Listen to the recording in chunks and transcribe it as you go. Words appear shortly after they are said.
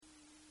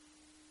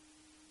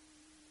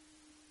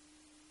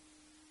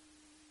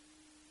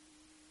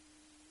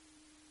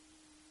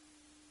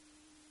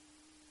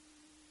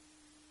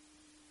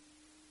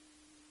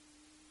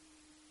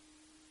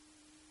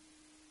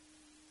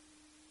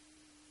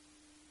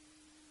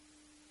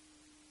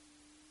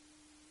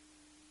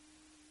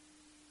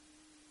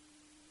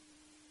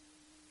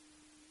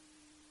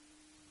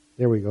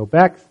There we go.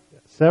 Back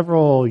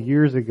several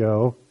years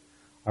ago,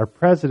 our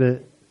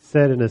president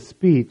said in a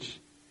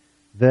speech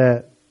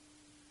that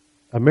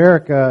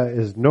America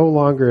is no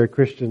longer a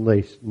Christian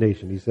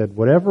nation. He said,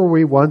 whatever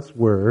we once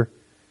were,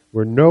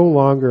 we're no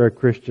longer a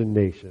Christian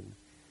nation.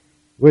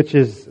 Which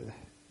is,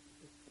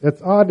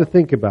 that's odd to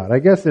think about. I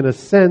guess in a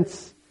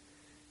sense,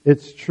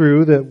 it's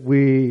true that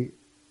we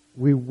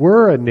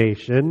were a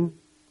nation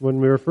when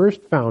we were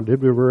first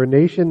founded. We were a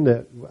nation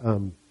that,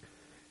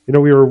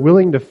 we were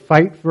willing to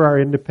fight for our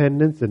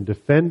independence and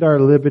defend our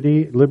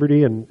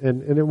liberty, and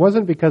it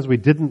wasn't because we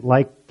didn't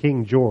like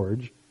King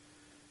George,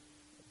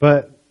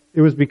 but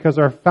it was because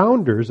our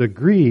founders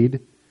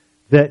agreed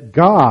that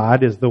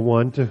God is the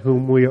one to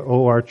whom we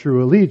owe our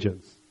true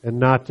allegiance, and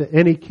not to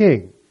any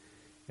king.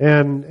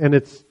 And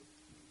it's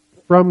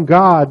from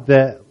God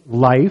that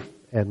life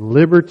and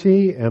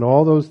liberty and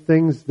all those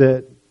things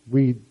that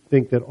we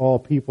think that all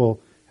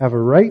people have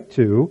a right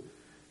to,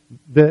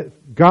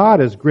 that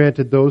God has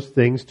granted those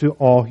things to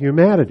all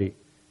humanity.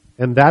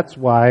 And that's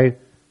why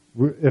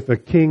if a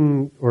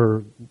king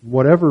or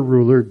whatever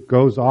ruler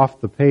goes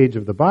off the page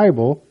of the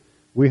Bible,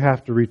 we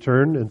have to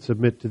return and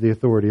submit to the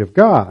authority of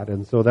God.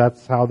 And so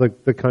that's how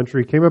the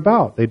country came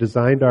about. They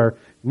designed our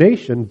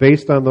nation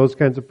based on those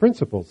kinds of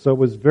principles. So it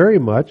was very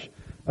much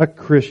a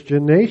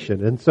Christian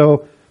nation. And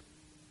so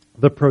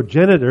the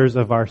progenitors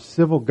of our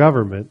civil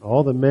government,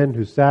 all the men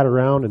who sat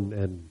around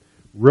and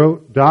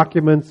wrote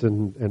documents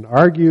and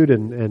argued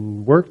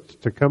and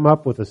worked to come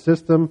up with a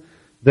system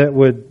that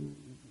would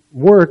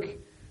work,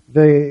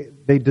 they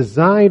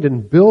designed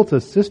and built a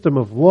system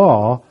of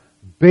law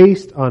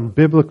based on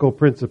biblical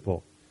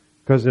principle.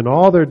 Because in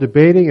all their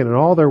debating and in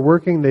all their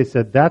working, they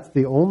said that's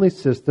the only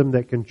system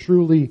that can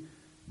truly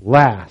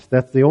last.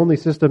 That's the only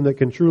system that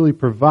can truly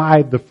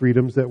provide the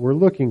freedoms that we're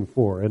looking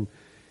for.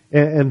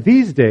 And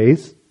these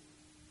days,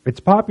 it's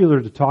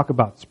popular to talk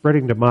about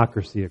spreading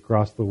democracy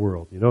across the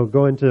world.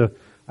 Go into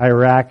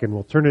Iraq and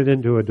we'll turn it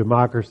into a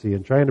democracy,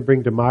 and trying to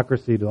bring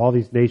democracy to all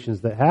these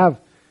nations that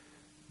have,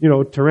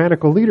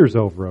 tyrannical leaders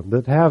over them,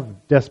 that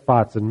have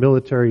despots and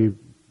military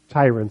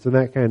tyrants and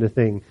that kind of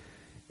thing.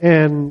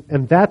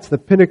 And that's the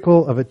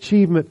pinnacle of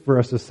achievement for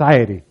a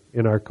society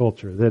in our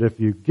culture, that if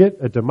you get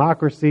a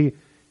democracy,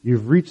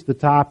 you've reached the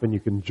top and you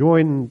can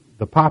join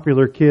the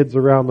popular kids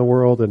around the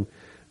world.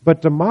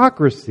 But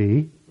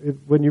democracy,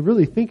 when you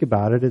really think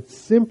about it, it's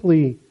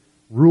simply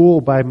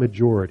rule by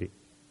majority.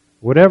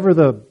 Whatever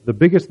the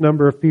biggest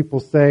number of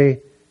people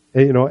say,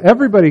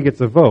 everybody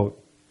gets a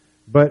vote.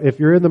 But if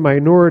you're in the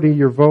minority,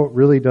 your vote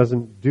really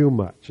doesn't do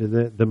much.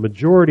 The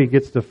majority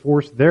gets to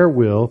force their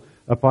will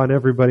upon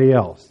everybody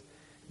else.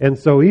 And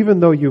so even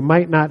though you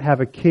might not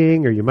have a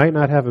king or you might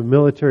not have a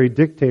military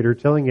dictator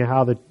telling you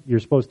how you're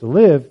supposed to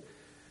live,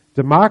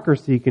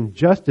 democracy can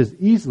just as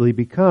easily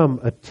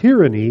become a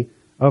tyranny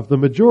of the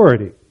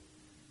majority.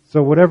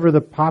 So whatever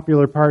the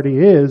popular party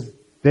is,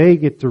 they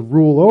get to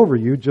rule over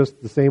you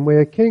just the same way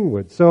a king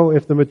would. So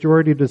if the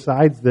majority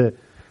decides that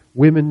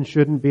women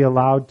shouldn't be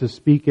allowed to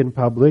speak in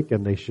public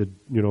and they should,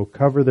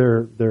 cover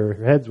their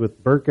heads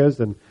with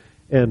burqas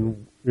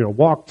and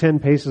walk 10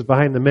 paces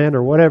behind the men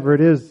or whatever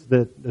it is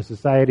that the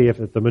society,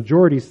 if the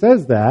majority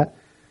says that,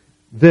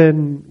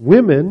 then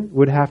women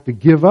would have to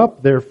give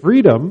up their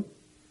freedom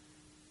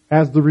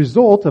as the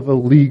result of a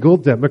legal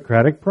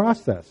democratic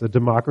process. A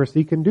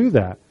democracy can do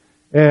that.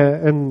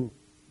 And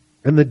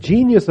the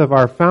genius of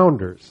our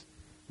founders,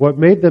 what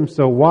made them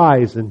so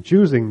wise in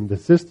choosing the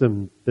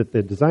system,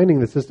 designing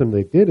the system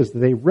they did, is that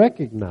they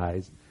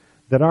recognized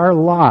that our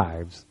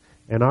lives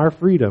and our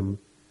freedom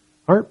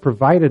aren't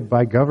provided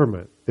by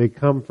government. They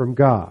come from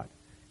God.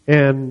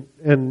 And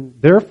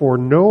therefore,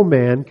 no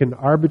man can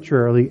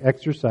arbitrarily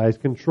exercise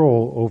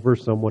control over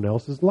someone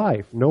else's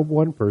life. No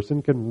one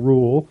person can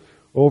rule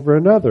over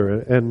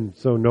another. And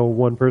so no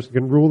one person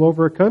can rule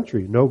over a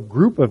country. No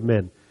group of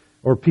men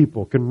or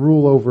people can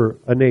rule over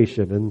a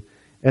nation.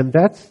 And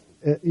that's,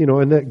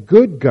 and that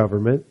good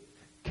government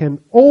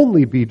can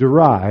only be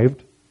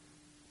derived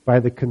by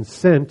the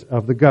consent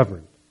of the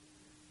governed.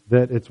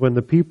 That it's when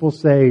the people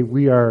say,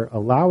 we are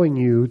allowing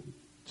you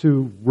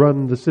to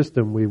run the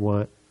system we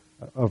want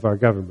of our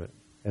government.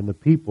 And the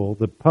people,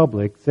 the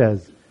public,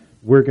 says,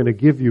 we're going to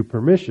give you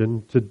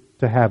permission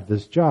to have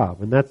this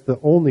job. And that's the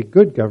only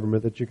good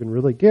government that you can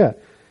really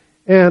get.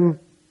 And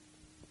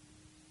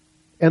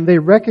they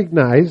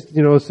recognized,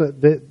 so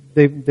that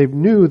they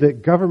knew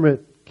that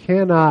government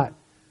cannot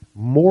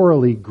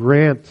morally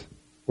grant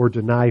or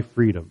deny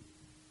freedom.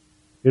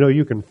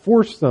 You can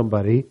force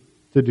somebody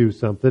to do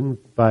something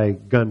by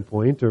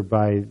gunpoint or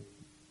by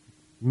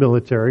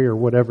military or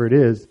whatever it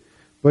is,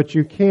 but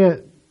you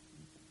can't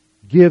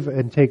give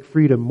and take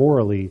freedom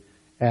morally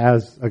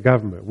as a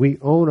government. We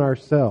own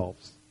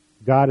ourselves.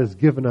 God has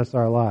given us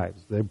our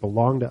lives. They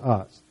belong to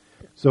us.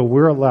 So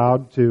we're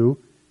allowed to,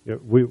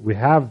 we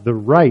have the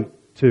right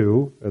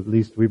to, at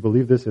least we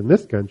believe this in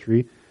this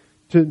country,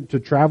 to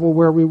travel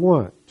where we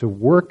want, to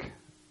work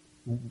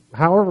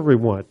however we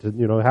want,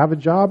 to have a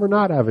job or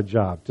not have a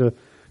job, to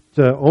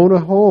own a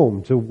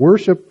home, to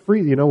worship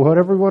free,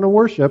 whatever we want to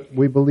worship.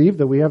 We believe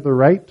that we have the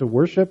right to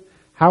worship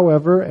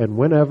however and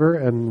whenever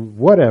and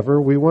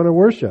whatever we want to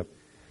worship.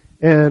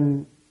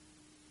 And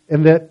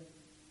that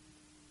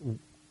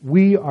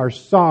we are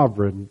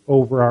sovereign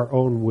over our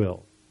own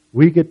will.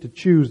 We get to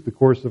choose the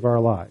course of our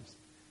lives.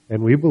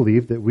 And we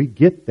believe that we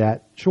get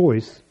that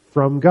choice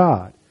from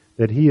God,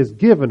 that He has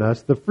given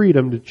us the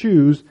freedom to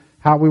choose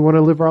how we want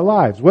to live our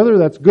lives, whether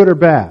that's good or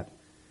bad.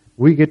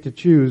 We get to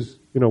choose,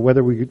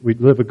 whether we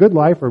live a good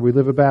life or we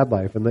live a bad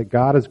life, and that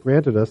God has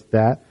granted us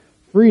that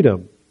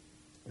freedom.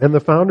 And the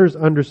founders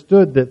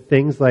understood that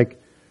things like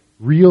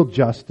real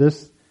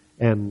justice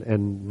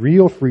and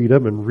real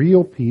freedom and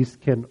real peace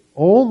can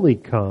only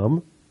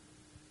come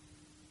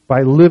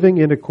by living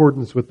in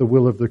accordance with the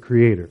will of the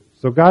Creator.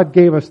 So God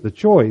gave us the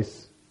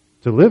choice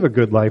to live a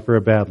good life or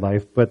a bad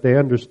life, but they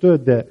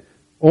understood that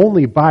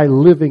only by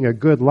living a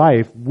good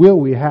life will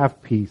we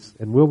have peace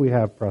and will we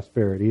have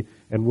prosperity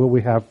and will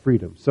we have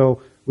freedom.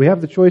 So we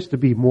have the choice to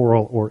be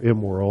moral or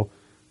immoral,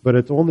 but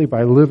it's only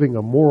by living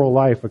a moral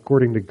life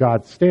according to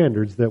God's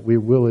standards that we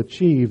will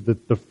achieve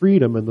the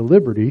freedom and the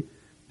liberty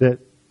that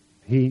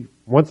He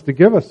wants to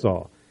give us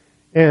all.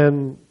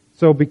 And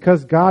so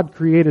because God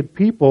created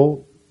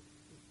people,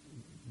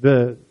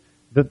 the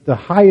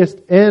highest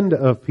end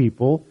of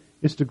people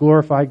is to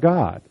glorify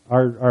God.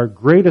 Our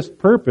greatest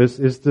purpose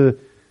is to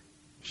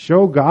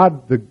show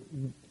God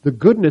the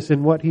goodness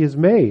in what He has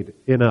made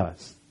in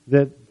us.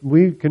 That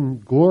we can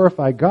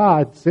glorify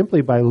God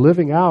simply by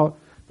living out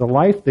the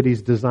life that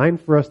He's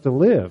designed for us to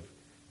live.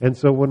 And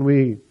so when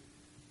we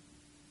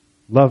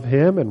love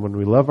Him and when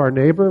we love our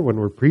neighbor, when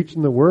we're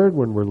preaching the Word,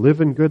 when we're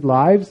living good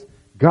lives,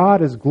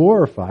 God is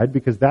glorified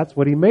because that's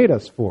what He made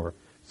us for.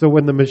 So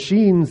when the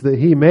machines that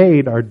He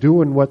made are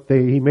doing what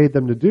He made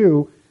them to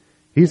do,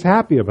 He's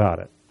happy about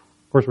it.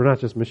 Of course, we're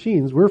not just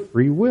machines, we're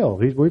free will.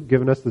 We've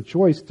given us the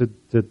choice to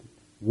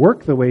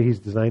work the way He's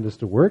designed us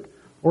to work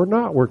or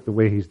not work the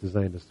way He's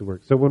designed us to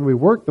work. So when we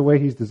work the way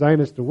He's designed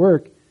us to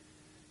work,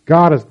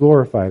 God is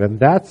glorified. And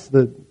that's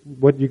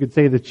what you could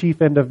say the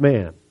chief end of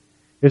man,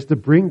 is to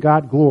bring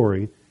God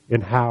glory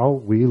in how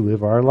we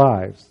live our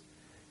lives.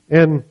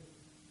 And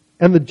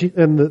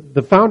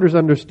the founders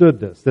understood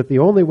this, that the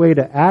only way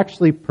to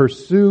actually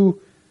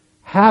pursue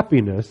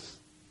happiness,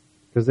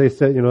 because they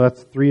said,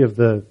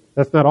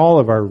 that's not all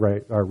of our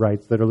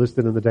rights that are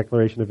listed in the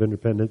Declaration of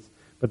Independence,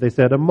 but they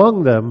said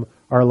among them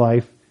are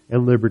life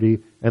and liberty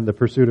and the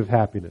pursuit of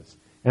happiness.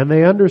 And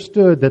they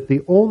understood that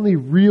the only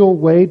real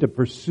way to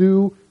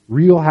pursue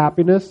real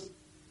happiness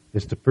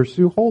is to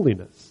pursue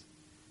holiness.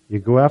 You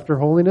go after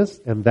holiness,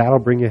 and that'll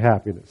bring you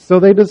happiness. So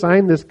they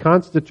designed this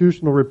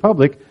constitutional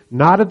republic,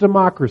 not a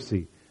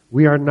democracy.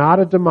 We are not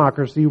a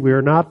democracy. We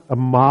are not a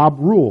mob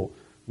rule.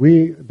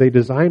 They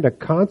designed a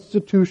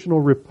constitutional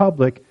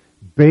republic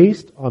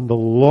based on the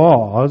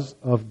laws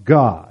of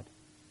God.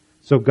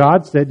 So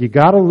God said, you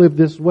got to live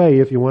this way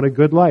if you want a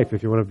good life,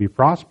 if you want to be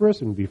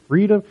prosperous and be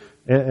freedom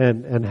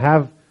and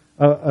have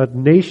a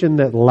nation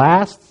that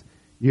lasts.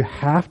 You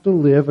have to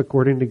live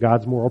according to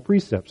God's moral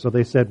precepts. So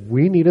they said,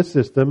 we need a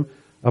system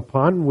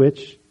upon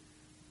which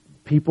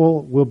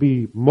people will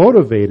be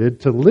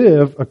motivated to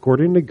live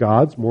according to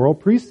God's moral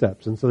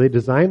precepts. And so they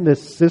designed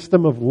this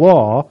system of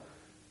law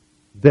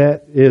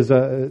that is,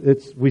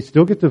 we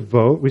still get to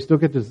vote, we still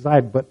get to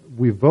decide, but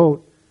we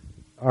vote,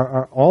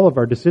 all of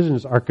our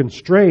decisions are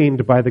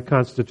constrained by the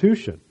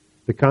Constitution.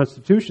 The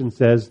Constitution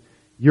says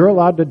you're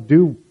allowed to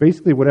do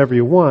basically whatever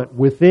you want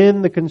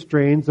within the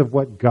constraints of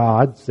what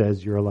God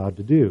says you're allowed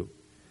to do.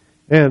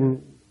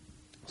 And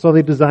so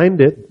they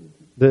designed it,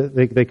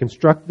 they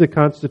constructed the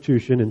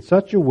Constitution in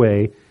such a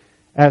way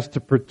as to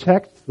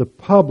protect the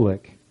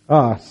public,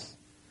 us,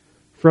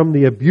 from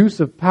the abuse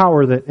of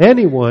power that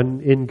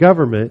anyone in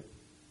government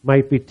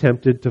might be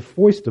tempted to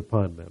foist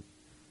upon them.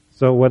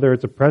 So whether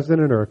it's a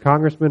president or a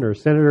congressman or a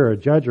senator or a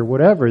judge or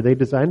whatever, they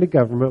designed a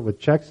government with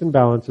checks and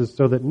balances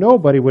so that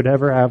nobody would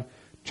ever have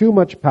too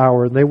much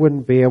power and they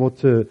wouldn't be able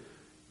to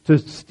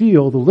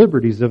steal the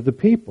liberties of the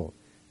people.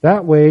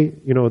 That way,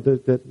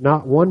 that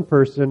not one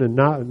person and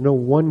no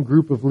one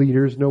group of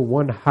leaders, no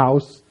one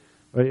house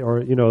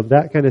or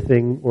that kind of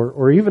thing,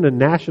 or even a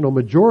national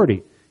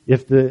majority.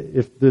 If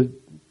the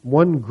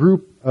one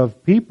group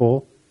of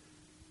people,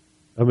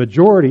 a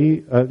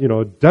majority,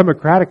 a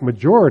democratic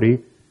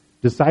majority,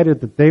 decided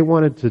that they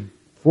wanted to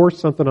force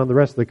something on the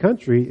rest of the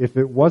country, if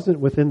it wasn't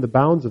within the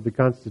bounds of the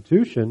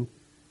Constitution,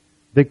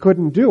 they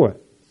couldn't do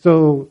it.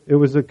 So it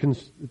was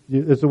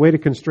it's a way to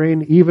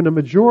constrain even a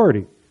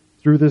majority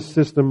through this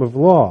system of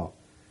law.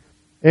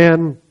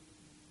 And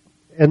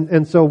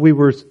so we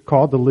were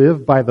called to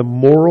live by the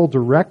moral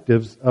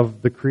directives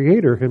of the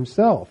Creator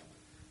Himself,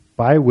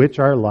 by which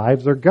our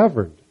lives are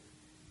governed.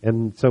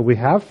 And so we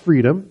have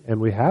freedom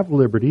and we have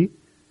liberty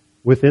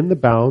within the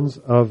bounds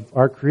of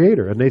our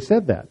Creator. And they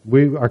said that.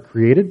 We are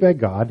created by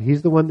God.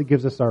 He's the one that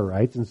gives us our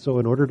rights. And so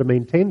in order to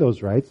maintain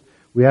those rights,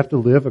 we have to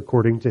live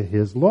according to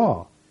His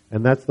law.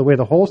 And that's the way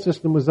the whole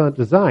system was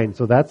designed.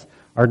 So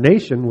our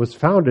nation was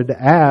founded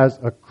as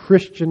a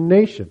Christian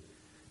nation.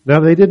 Now,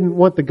 they didn't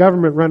want the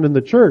government running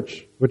the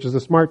church, which is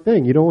a smart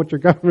thing. You don't want your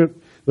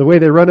government the way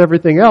they run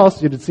everything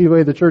else, you'd see the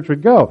way the church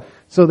would go.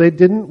 So they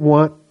didn't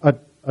want a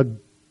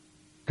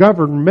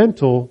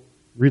governmental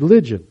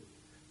religion.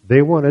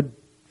 They wanted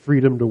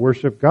freedom to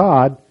worship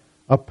God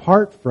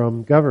apart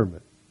from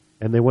government.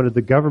 And they wanted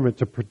the government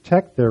to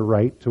protect their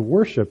right to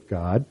worship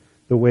God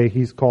the way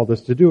He's called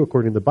us to do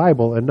according to the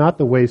Bible, and not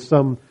the way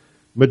some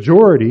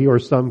majority or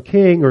some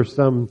king or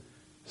some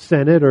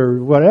Senate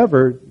or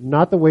whatever,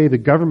 not the way the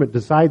government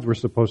decides we're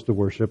supposed to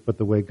worship, but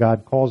the way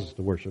God calls us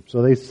to worship.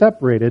 So they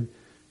separated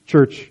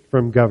church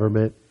from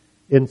government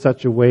in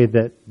such a way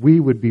that we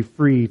would be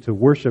free to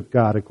worship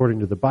God according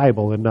to the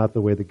Bible and not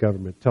the way the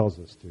government tells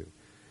us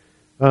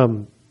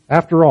to.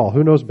 After all,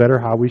 who knows better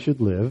how we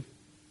should live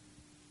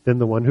than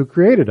the one who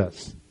created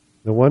us,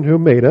 the one who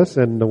made us,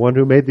 and the one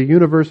who made the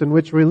universe in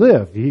which we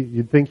live?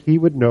 You'd think He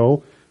would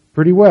know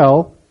pretty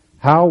well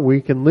how we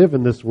can live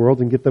in this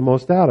world and get the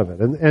most out of it.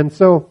 And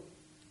so,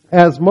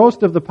 as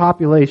most of the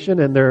population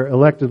and their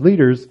elected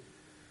leaders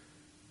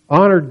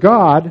honored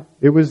God,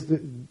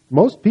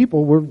 most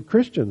people were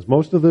Christians.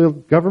 Most of the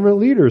government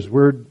leaders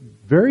were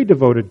very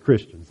devoted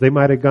Christians. They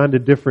might have gone to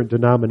different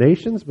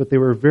denominations, but they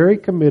were very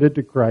committed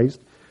to Christ.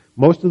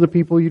 Most of the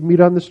people you'd meet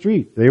on the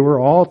street, they were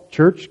all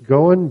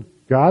church-going,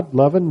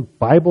 God-loving,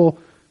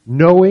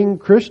 Bible-knowing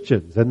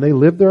Christians, and they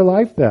lived their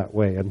life that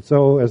way. And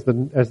so as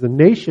the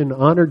nation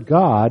honored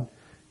God,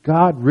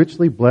 God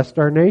richly blessed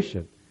our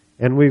nation.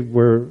 And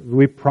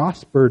we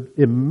prospered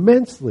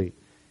immensely.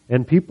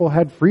 And people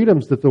had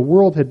freedoms that the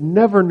world had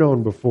never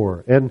known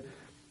before. And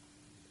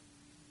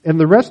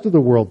the rest of the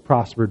world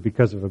prospered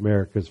because of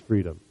America's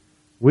freedom.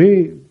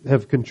 We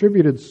have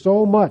contributed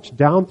so much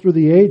down through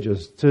the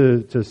ages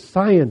to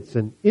science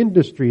and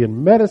industry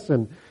and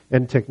medicine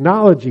and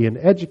technology and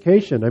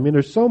education. I mean,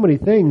 there's so many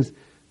things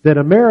that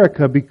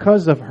America,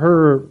 because of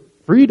her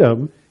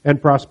freedom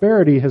and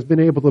prosperity, has been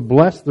able to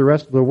bless the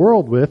rest of the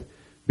world with,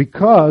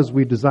 because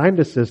we designed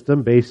a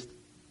system based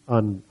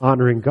on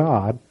honoring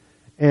God,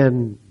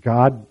 and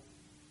God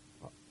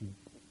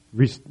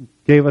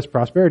gave us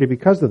prosperity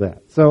because of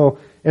that. So,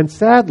 and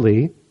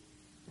sadly,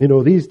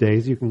 these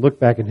days, you can look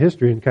back in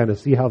history and kind of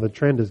see how the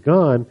trend has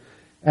gone.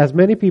 As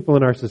many people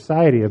in our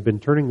society have been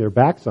turning their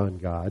backs on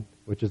God,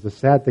 which is a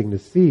sad thing to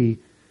see,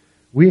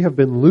 we have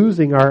been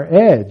losing our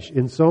edge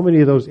in so many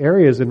of those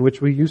areas in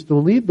which we used to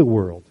lead the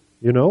world.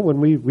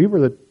 When we were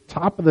the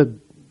top of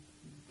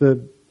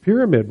the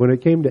pyramid when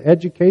it came to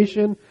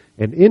education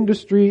and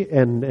industry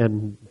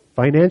and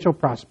financial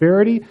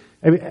prosperity.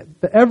 I mean,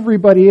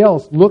 everybody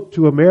else looked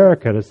to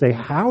America to say,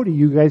 how do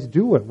you guys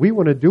do it? We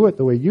want to do it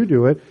the way you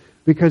do it,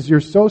 because you're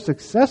so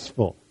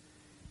successful.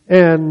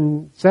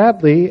 And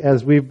sadly,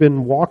 as we've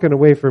been walking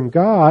away from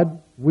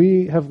God,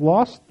 we have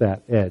lost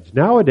that edge.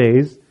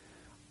 Nowadays,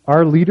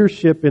 our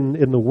leadership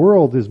in the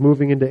world is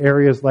moving into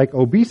areas like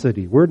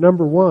obesity. We're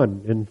number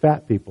one in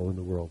fat people in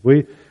the world.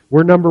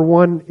 We're number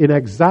one in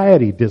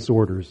anxiety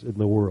disorders in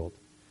the world.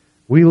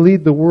 We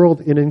lead the world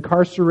in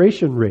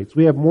incarceration rates.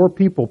 We have more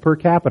people per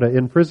capita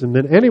in prison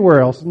than anywhere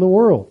else in the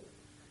world.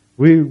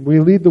 We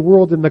lead the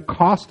world in the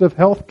cost of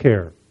health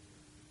care.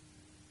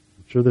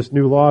 Sure, this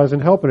new law isn't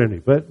helping any,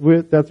 but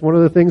that's one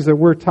of the things that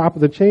we're top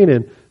of the chain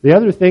in.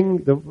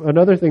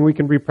 Another thing we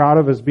can be proud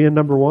of as being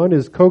number one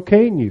is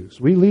cocaine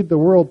use. We lead the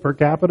world per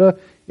capita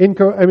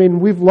in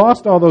we've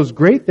lost all those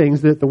great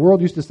things that the world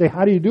used to say,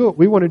 how do you do it?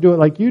 We want to do it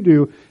like you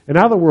do. And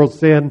now the world's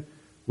saying,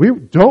 we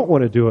don't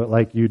want to do it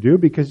like you do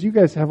because you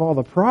guys have all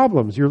the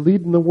problems. You're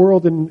leading the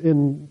world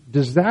in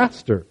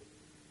disaster.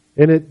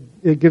 And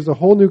it gives a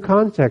whole new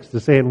context to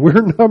saying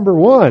we're number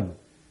one.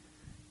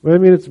 I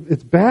mean,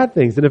 it's bad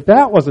things. And if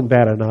that wasn't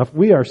bad enough,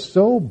 we are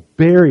so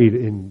buried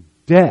in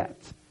debt,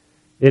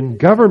 in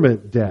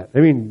government debt. I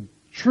mean,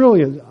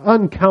 trillions,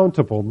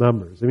 uncountable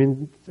numbers. I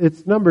mean,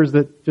 it's numbers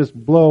that just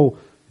blow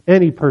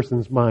any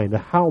person's mind,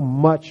 how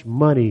much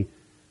money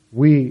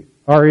we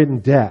are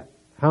in debt,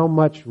 how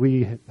much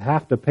we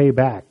have to pay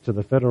back to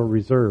the Federal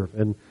Reserve.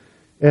 And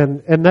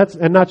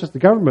not just the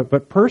government,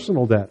 but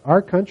personal debt.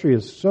 Our country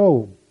is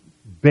so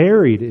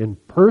buried in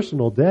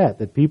personal debt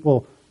that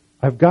people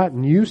have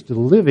gotten used to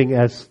living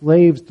as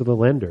slaves to the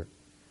lender.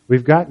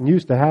 We've gotten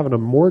used to having a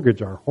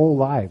mortgage our whole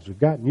lives. We've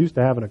gotten used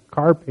to having a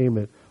car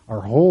payment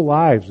our whole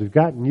lives. We've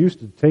gotten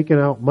used to taking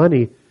out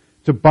money,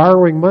 to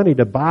borrowing money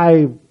to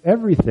buy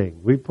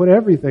everything. We put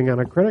everything on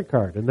a credit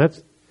card. And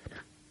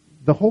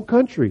the whole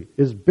country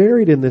is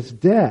buried in this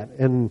debt,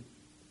 and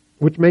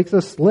which makes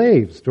us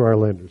slaves to our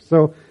lenders.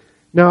 So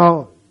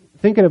now,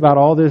 thinking about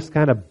all this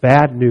kind of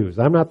bad news,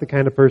 I'm not the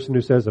kind of person who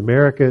says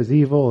America is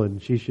evil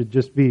and she should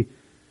just be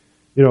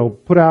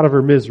put out of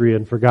her misery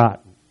and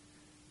forgotten.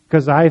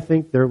 Because I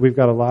think we've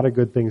got a lot of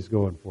good things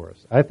going for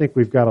us. I think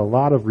we've got a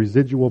lot of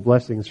residual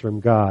blessings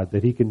from God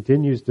that He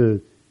continues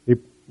to,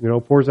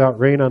 pours out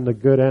rain on the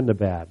good and the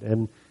bad.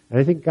 And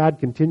I think God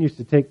continues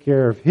to take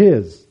care of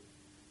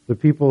the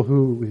people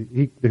who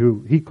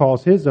He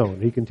calls His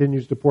own. He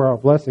continues to pour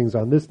out blessings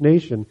on this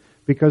nation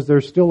because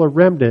there's still a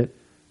remnant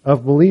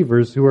of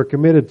believers who are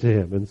committed to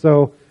Him. And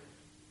so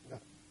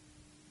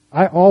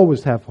I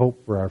always have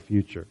hope for our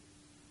future.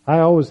 I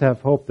always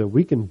have hope that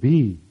we can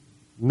be,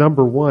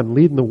 number one,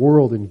 leading the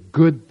world in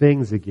good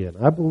things again.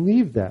 I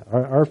believe that.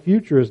 Our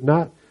future is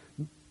not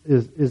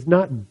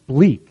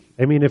bleak.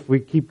 I mean, if we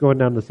keep going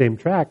down the same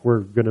track, we're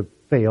going to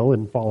fail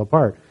and fall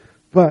apart.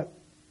 But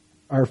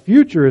our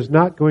future is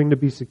not going to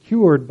be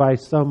secured by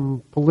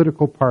some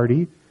political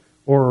party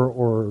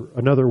or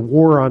another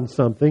war on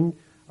something.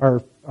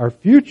 Our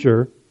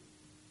future,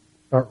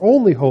 our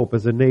only hope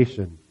as a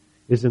nation,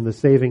 is in the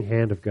saving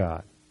hand of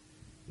God,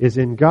 is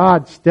in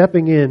God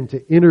stepping in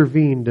to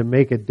intervene to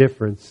make a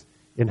difference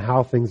in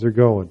how things are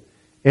going.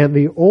 And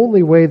the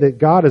only way that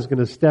God is going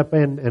to step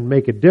in and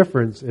make a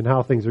difference in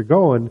how things are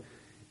going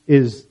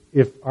is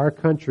if our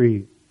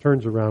country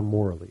turns around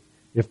morally.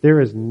 If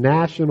there is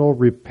national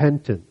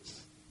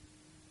repentance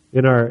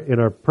in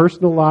our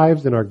personal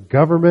lives, in our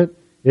government,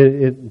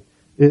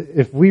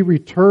 if we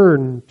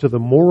return to the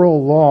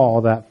moral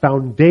law, that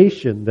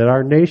foundation that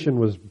our nation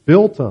was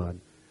built on,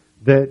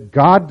 that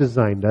God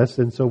designed us,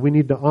 and so we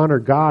need to honor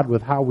God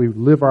with how we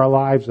live our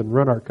lives and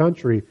run our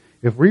country.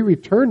 If we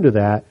return to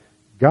that,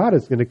 God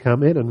is going to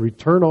come in and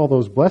return all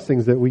those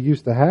blessings that we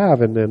used to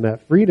have and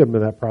that freedom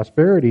and that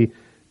prosperity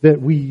that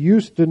we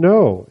used to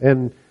know.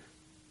 And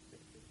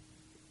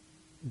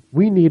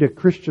we need a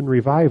Christian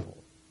revival.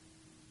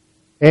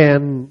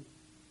 And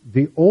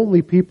the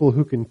only people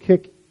who can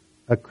kick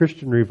a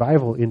Christian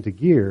revival into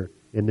gear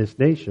in this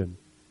nation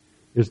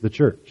is the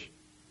church.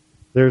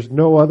 There's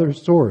no other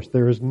source.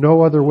 There is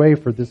no other way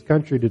for this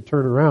country to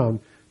turn around.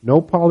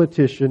 No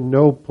politician,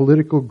 no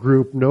political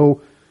group,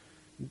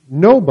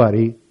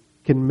 nobody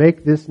can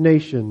make this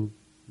nation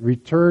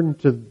return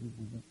to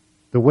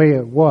the way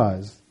it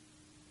was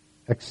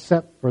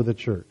except for the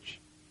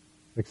church,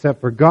 except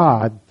for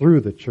God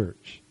through the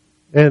church.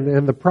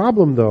 And the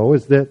problem, though,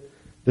 is that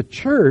the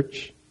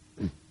church,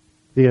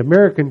 the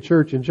American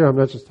church in general, I'm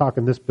not just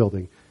talking this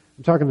building,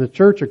 I'm talking the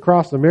church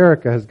across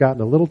America has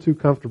gotten a little too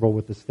comfortable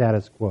with the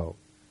status quo.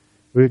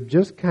 We've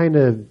just kind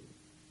of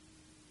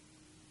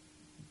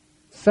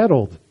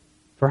settled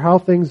for how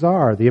things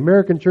are. The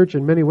American church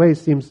in many ways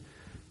seems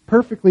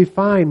perfectly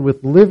fine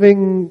with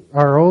living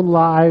our own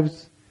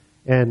lives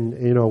and,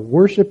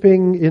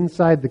 worshiping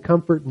inside the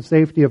comfort and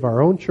safety of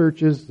our own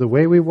churches the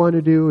way we want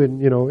to do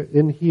and,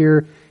 in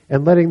here,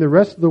 and letting the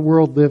rest of the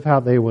world live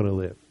how they want to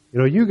live.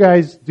 You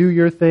guys do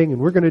your thing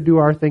and we're going to do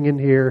our thing in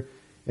here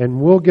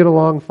and we'll get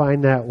along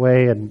fine that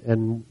way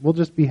and we'll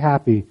just be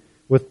happy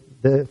with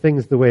the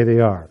things the way they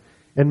are.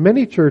 And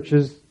many church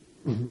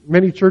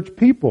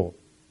people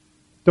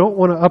don't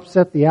want to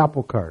upset the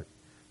apple cart.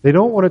 They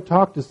don't want to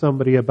talk to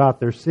somebody about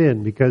their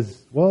sin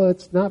because, well,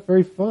 it's not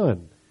very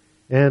fun.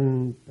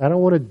 And I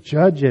don't want to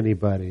judge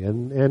anybody.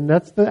 And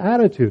that's the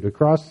attitude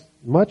across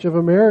much of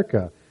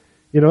America.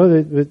 They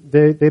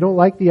don't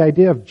like the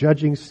idea of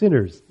judging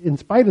sinners, in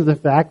spite of the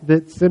fact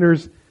that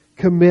sinners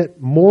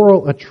commit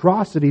moral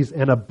atrocities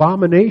and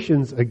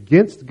abominations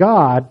against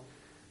God.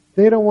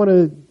 They don't want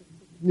to,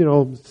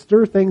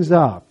 stir things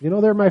up.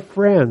 They're my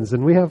friends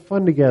and we have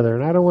fun together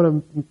and I don't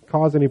want to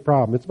cause any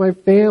problem. It's my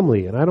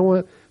family and I don't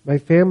want my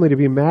family to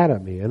be mad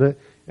at me. And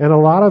a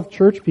lot of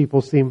church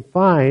people seem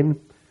fine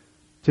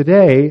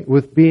today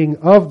with being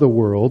of the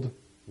world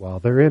while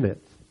they're in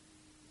it.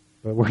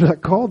 But we're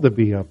not called to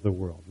be of the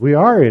world. We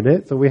are in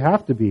it, so we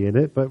have to be in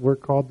it, but we're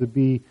called to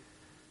be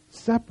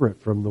separate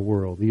from the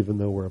world, even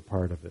though we're a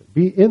part of it.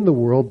 Be in the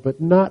world,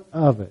 but not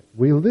of it.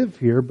 We live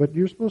here, but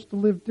you're supposed to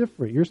live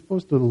different. You're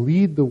supposed to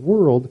lead the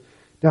world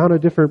down a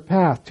different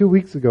path. 2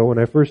 weeks ago, when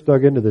I first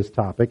dug into this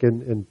topic,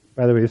 and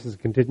by the way, this is a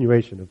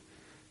continuation of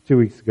 2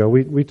 weeks ago,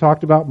 we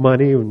talked about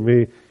money,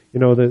 and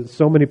that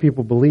so many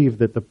people believe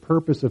that the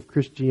purpose of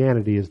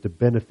Christianity is to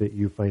benefit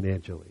you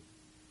financially.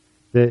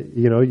 That,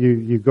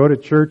 you go to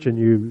church and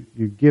you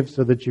give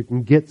so that you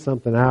can get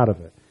something out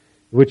of it,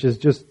 which is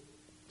just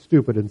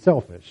stupid and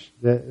selfish.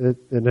 And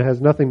it has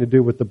nothing to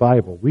do with the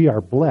Bible. We are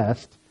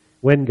blessed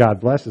when God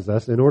blesses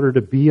us in order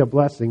to be a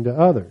blessing to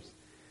others.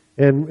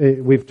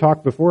 And we've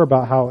talked before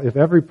about how if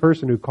every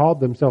person who called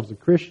themselves a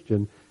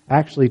Christian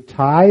actually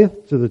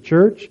tithed to the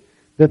church,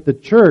 that the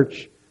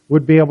church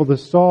would be able to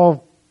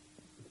solve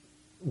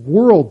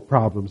world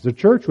problems. The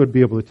church would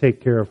be able to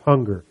take care of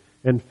hunger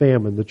and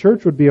famine. The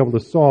church would be able to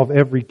solve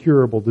every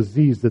curable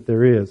disease that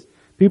there is.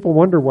 People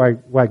wonder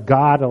why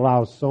God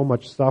allows so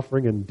much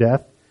suffering and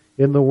death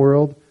in the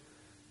world,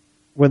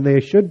 when they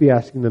should be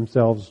asking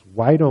themselves,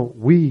 why don't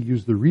we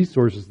use the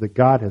resources that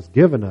God has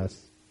given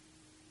us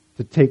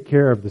to take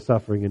care of the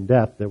suffering and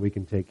death that we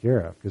can take care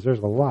of? Because there's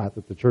a lot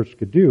that the church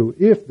could do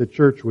if the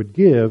church would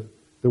give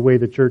the way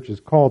the church is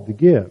called to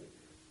give.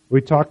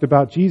 We talked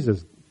about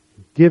Jesus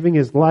giving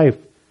his life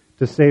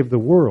to save the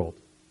world,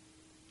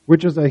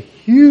 which is a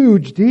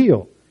huge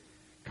deal.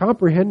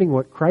 Comprehending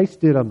what Christ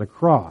did on the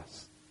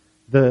cross,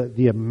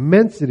 the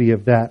immensity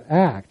of that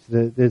act,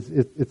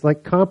 it's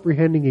like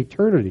comprehending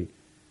eternity.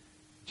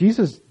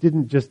 Jesus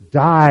didn't just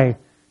die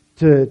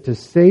to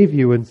save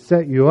you and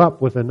set you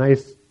up with a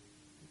nice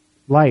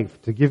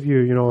life, to give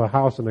you, a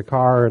house and a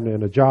car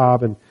and a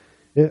job. And,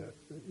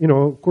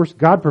 of course,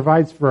 God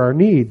provides for our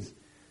needs.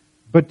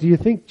 But do you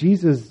think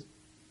Jesus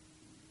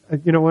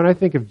when I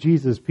think of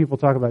Jesus, people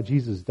talk about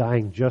Jesus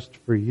dying just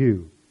for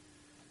you.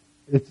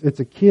 It's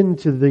akin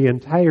to the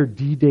entire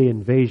D-Day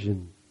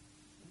invasion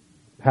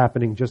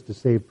happening just to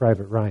save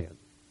Private Ryan.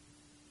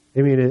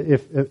 I mean,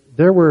 if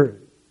there were,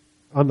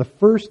 on the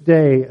first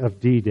day of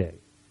D-Day,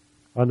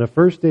 on the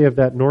first day of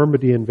that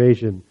Normandy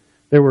invasion,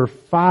 there were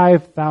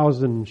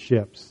 5,000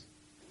 ships,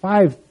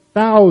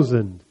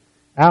 5,000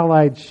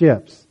 Allied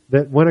ships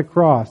that went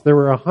across. There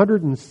were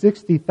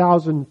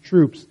 160,000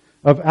 troops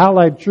of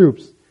Allied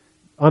troops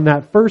on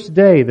that first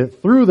day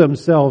that threw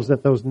themselves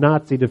at those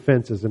Nazi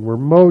defenses and were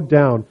mowed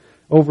down.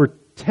 Over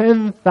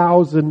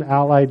 10,000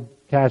 Allied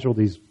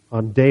casualties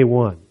on day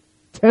one.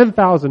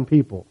 10,000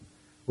 people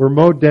were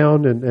mowed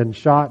down and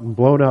shot and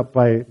blown up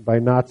by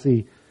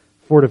Nazi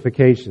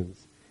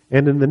fortifications.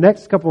 And in the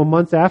next couple of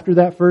months after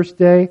that first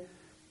day,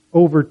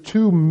 over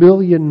 2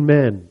 million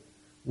men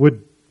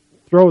would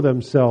throw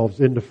themselves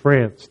into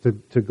France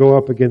to go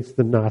up against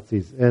the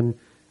Nazis. And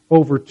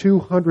over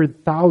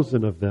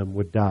 200,000 of them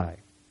would die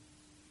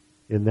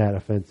in that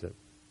offensive.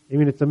 I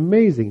mean, it's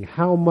amazing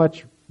how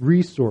much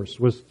resource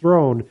was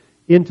thrown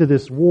into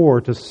this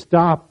war to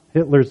stop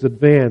Hitler's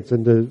advance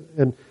and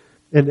to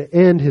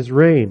end his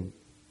reign.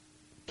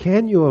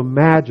 Can you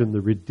imagine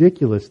the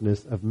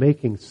ridiculousness of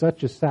making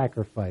such a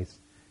sacrifice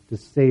to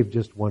save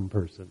just one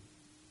person?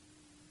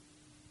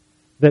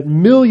 That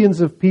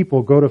millions of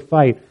people go to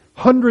fight,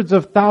 hundreds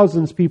of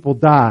thousands of people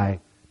die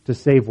to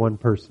save one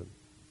person.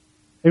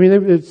 I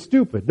mean, it's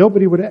stupid.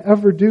 Nobody would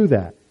ever do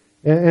that.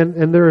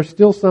 And there are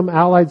still some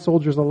Allied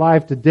soldiers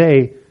alive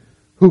today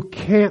who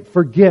can't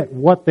forget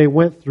what they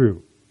went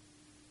through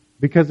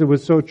because it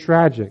was so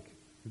tragic.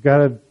 We've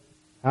got an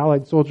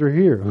Allied soldier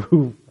here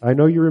who, I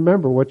know you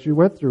remember what you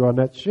went through on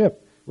that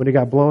ship when it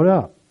got blown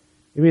up.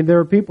 I mean, there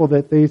are people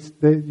that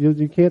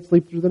you can't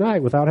sleep through the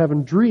night without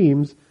having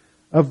dreams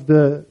of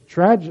the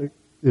tragic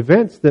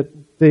events that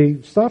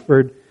they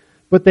suffered,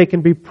 but they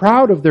can be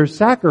proud of their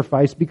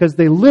sacrifice because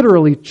they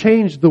literally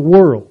changed the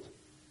world.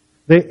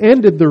 They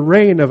ended the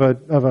reign of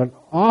an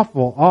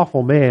awful,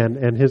 awful man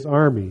and his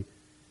army.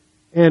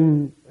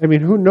 And, I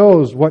mean, who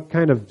knows what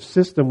kind of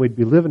system we'd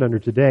be living under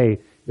today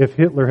if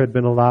Hitler had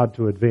been allowed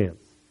to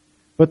advance.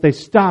 But they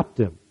stopped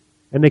him,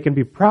 and they can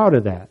be proud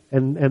of that,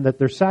 and that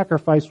their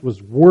sacrifice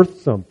was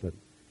worth something.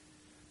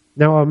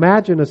 Now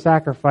imagine a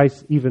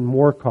sacrifice even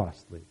more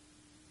costly.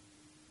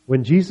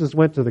 When Jesus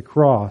went to the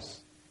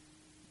cross,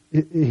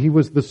 he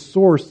was the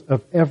source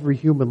of every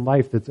human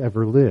life that's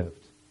ever lived.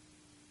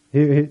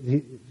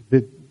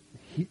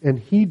 And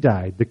he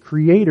died, the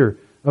creator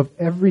of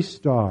every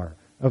star,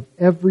 of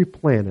every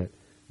planet,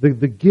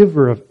 the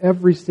giver of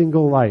every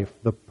single life,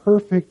 the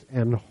perfect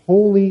and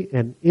holy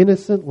and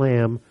innocent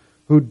Lamb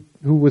who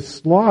was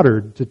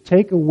slaughtered to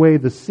take away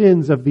the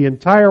sins of the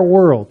entire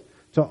world,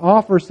 to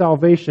offer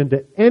salvation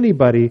to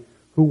anybody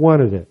who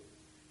wanted it.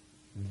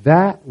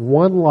 That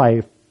one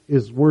life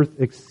is worth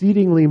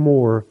exceedingly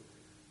more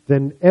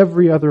than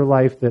every other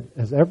life that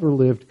has ever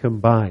lived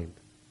combined.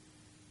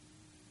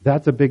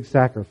 That's a big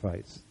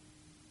sacrifice.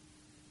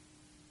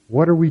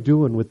 What are we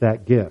doing with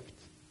that gift?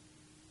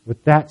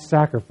 With that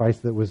sacrifice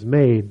that was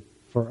made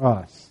for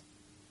us?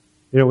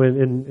 You know,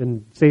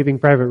 in Saving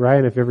Private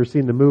Ryan, if you've ever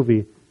seen the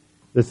movie,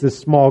 there's this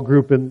small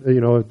group, and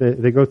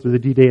they go through the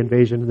D-Day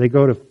invasion, and they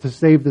go to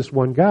save this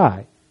one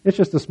guy. It's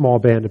just a small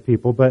band of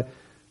people, but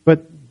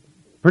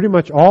pretty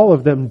much all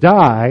of them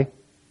die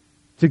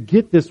to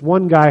get this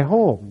one guy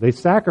home. They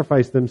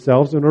sacrifice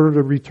themselves in order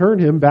to return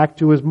him back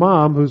to his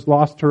mom, who's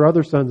lost her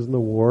other sons in the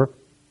war.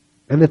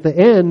 And at the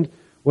end,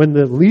 when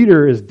the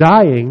leader is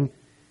dying,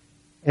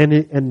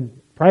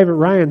 and Private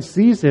Ryan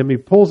sees him, he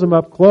pulls him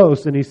up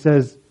close, and he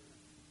says,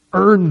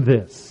 "Earn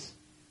this.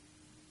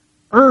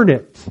 Earn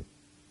it.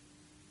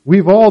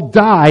 We've all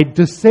died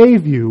to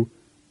save you.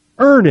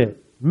 Earn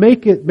it.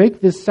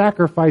 Make this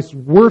sacrifice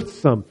worth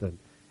something."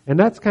 And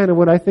that's kind of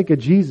what I think of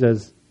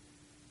Jesus.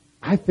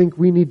 I think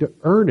we need to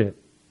earn it.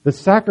 The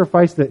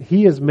sacrifice that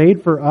He has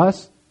made for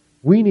us,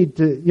 we need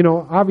to,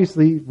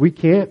 obviously we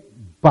can't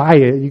buy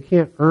it. You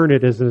can't earn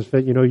it as if,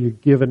 you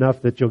give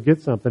enough that you'll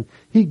get something.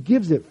 He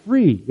gives it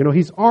free.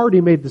 He's already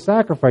made the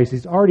sacrifice.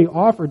 He's already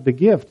offered the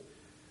gift.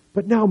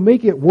 But now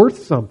make it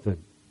worth something.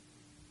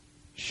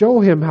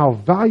 Show Him how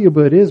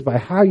valuable it is by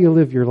how you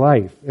live your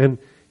life. And,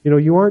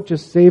 you aren't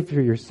just saved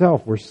for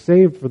yourself. We're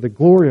saved for the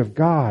glory of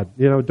God.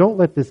 Don't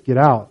let this get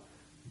out.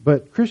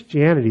 But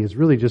Christianity is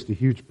really just a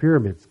huge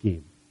pyramid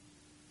scheme.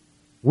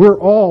 We're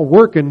all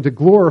working to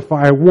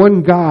glorify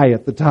one guy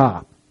at the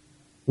top.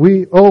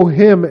 We owe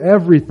Him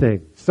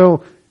everything.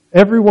 So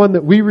everyone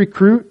that we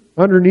recruit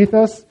underneath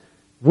us,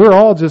 we're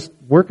all just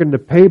working to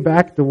pay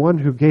back the one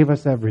who gave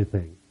us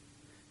everything.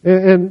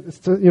 And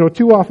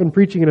too often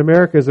preaching in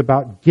America is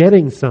about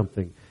getting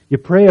something. You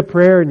pray a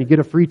prayer and you get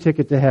a free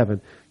ticket to heaven.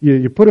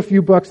 You put a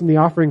few bucks in the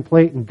offering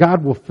plate and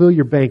God will fill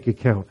your bank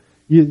account.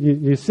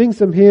 You sing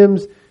some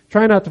hymns,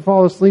 try not to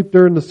fall asleep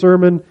during the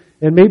sermon,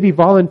 and maybe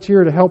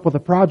volunteer to help with a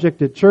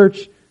project at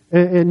church,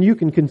 and you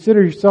can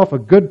consider yourself a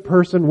good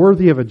person,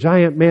 worthy of a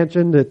giant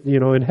mansion that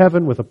in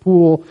heaven with a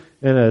pool,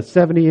 and a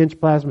 70-inch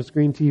plasma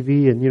screen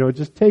TV, and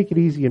just take it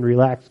easy and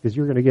relax because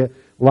you're going to get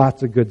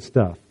lots of good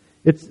stuff.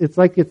 It's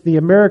like it's the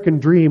American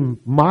dream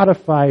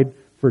modified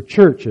for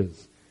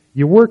churches.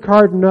 You work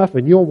hard enough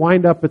and you'll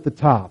wind up at the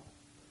top.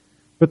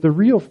 But the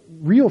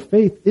real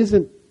faith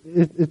isn't,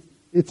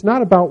 it's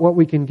not about what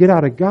we can get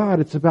out of God.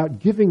 It's about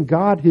giving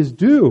God His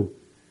due.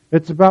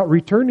 It's about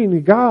returning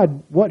to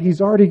God what He's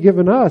already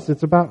given us.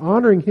 It's about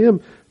honoring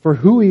Him for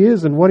who He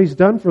is and what He's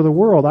done for the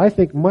world. I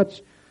think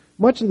much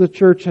of the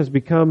church has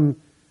become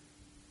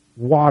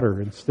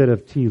water instead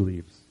of tea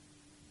leaves.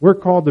 We're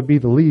called to be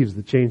the leaves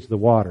that change the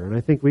water. And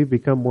I think we've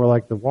become more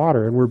like the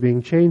water, and we're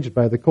being changed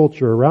by the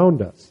culture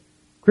around us.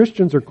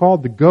 Christians are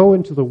called to go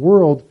into the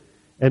world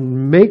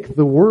and make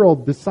the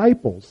world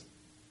disciples.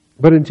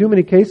 But in too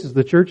many cases,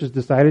 the church has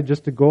decided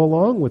just to go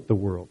along with the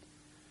world.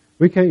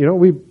 We can't,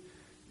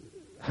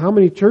 how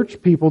many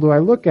church people do I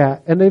look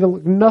at, and they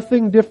look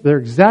nothing different. They're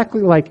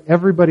exactly like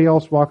everybody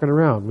else walking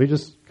around. We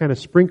just kind of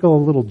sprinkle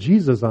a little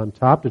Jesus on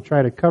top to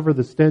try to cover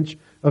the stench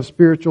of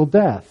spiritual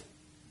death.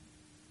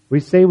 We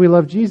say we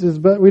love Jesus,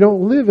 but we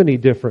don't live any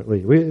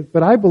differently.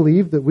 But I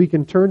believe that we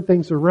can turn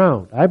things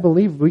around. I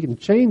believe we can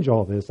change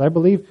all this. I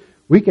believe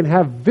we can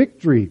have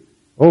victory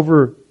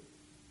over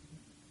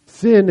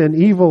sin and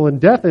evil and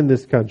death in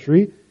this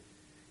country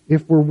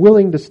if we're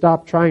willing to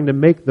stop trying to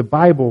make the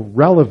Bible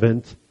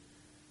relevant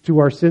to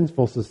our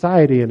sinful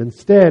society and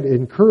instead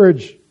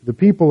encourage the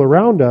people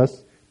around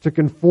us to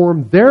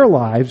conform their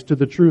lives to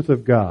the truth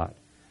of God.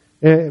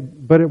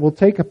 But it will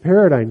take a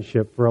paradigm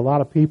shift for a lot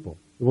of people.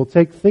 It will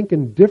take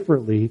thinking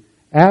differently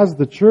as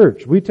the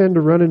church. We tend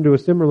to run into a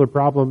similar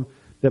problem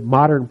that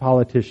modern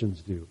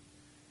politicians do.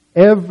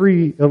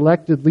 Every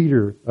elected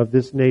leader of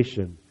this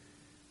nation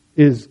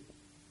is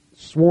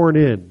sworn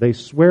in. They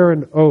swear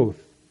an oath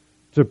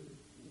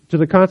to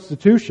the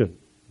Constitution,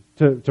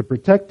 to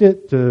protect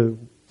it, to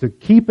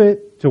keep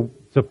it, to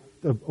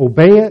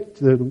obey it,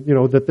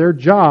 that their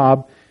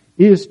job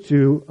is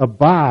to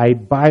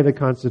abide by the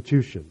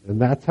Constitution.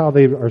 And that's how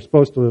they are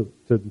supposed to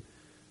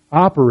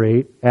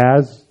operate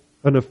as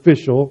an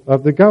official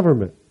of the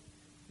government.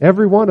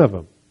 Every one of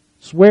them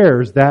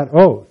swears that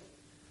oath.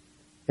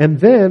 And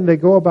then they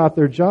go about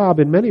their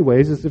job in many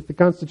ways as if the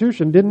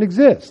Constitution didn't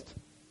exist.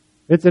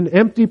 It's an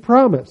empty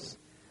promise.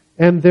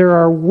 And there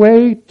are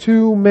way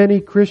too many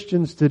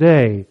Christians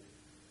today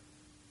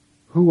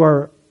who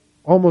are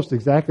almost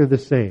exactly the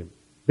same.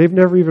 They've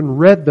never even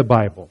read the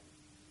Bible.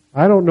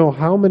 I don't know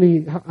how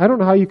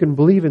you can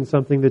believe in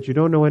something that you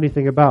don't know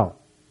anything about.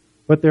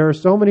 But there are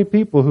so many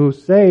people who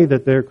say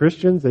that they're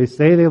Christians, they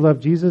say they love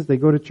Jesus, they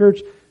go to church,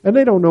 and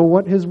they don't know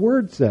what His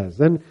Word says.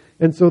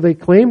 And so they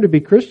claim to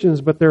be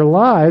Christians, but their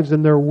lives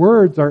and their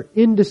words are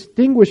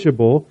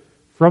indistinguishable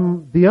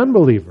from the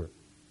unbeliever.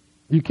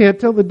 You can't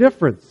tell the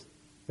difference,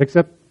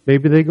 except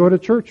maybe they go to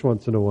church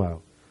once in a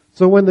while.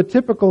 So when the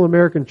typical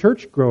American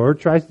churchgoer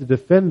tries to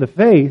defend the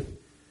faith,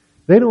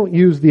 they don't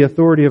use the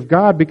authority of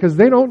God because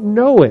they don't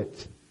know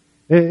it.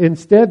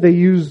 Instead, they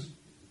use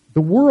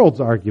the world's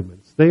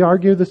arguments. They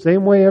argue the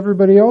same way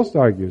everybody else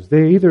argues.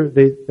 They either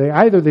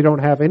they don't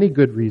have any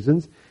good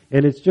reasons,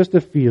 and it's just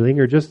a feeling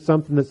or just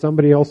something that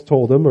somebody else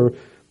told them, or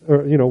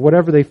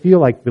whatever they feel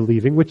like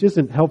believing, which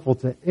isn't helpful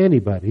to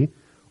anybody.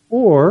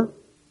 Or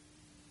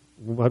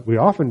what we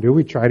often do,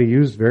 we try to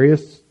use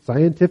various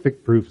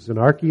scientific proofs and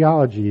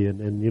archaeology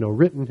and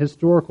written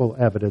historical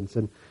evidence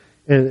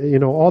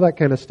and all that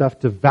kind of stuff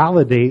to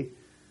validate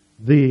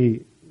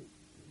the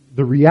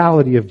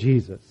reality of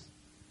Jesus.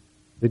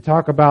 They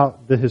talk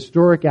about the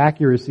historic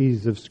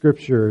accuracies of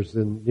scriptures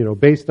and,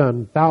 based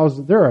on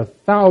there are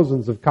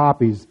thousands of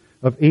copies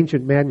of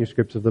ancient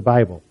manuscripts of the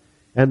Bible.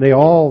 And they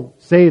all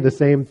say the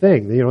same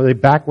thing. They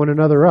back one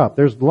another up.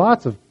 There's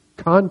lots of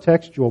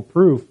contextual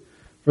proof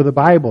for the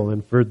Bible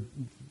and for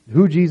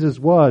who Jesus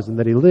was and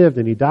that He lived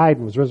and He died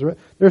and was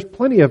resurrected. There's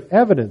plenty of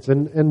evidence,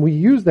 and we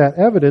use that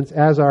evidence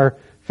as our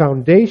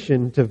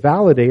foundation to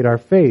validate our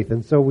faith.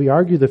 And so we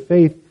argue the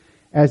faith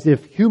as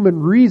if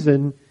human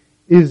reason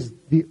is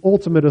the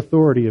ultimate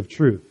authority of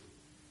truth.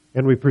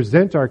 And we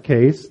present our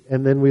case,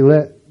 and then we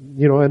let,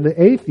 and the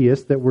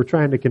atheist that we're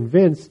trying to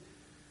convince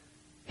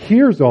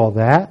hears all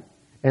that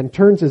and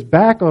turns his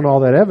back on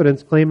all that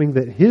evidence, claiming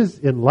that his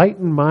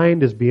enlightened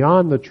mind is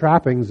beyond the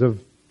trappings of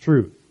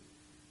truth.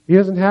 He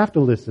doesn't have to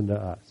listen to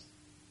us.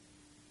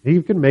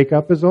 He can make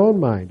up his own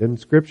mind, and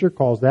Scripture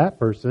calls that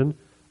person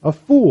a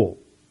fool.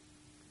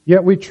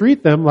 Yet we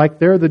treat them like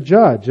they're the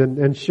judge,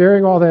 and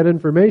sharing all that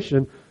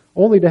information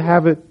only to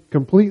have it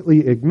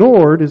completely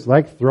ignored is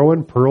like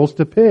throwing pearls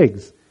to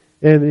pigs.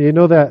 And you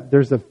know that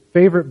there's a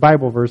favorite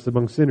Bible verse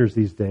among sinners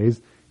these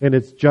days, and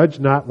it's "Judge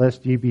not,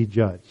 lest ye be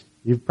judged."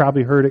 You've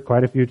probably heard it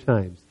quite a few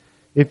times.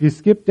 If you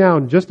skip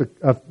down just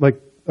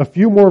a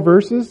few more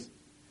verses,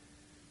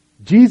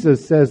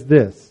 Jesus says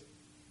this,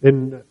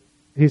 and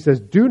He says,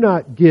 "Do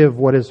not give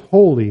what is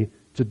holy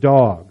to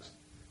dogs,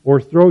 or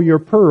throw your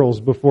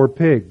pearls before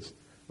pigs.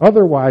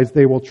 Otherwise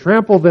they will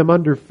trample them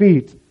under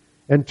feet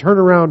and turn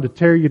around to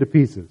tear you to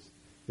pieces."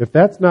 If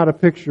that's not a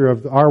picture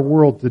of our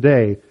world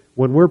today,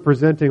 when we're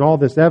presenting all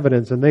this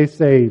evidence and they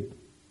say,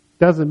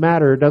 doesn't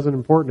matter, it doesn't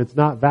important, it's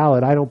not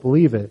valid, I don't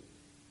believe it.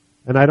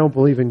 And I don't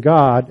believe in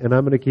God, and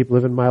I'm going to keep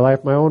living my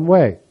life my own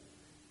way.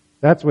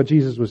 That's what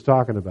Jesus was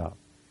talking about.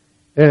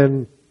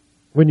 And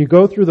when you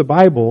go through the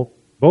Bible,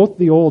 both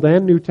the Old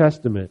and New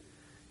Testament,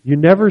 you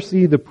never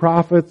see the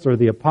prophets or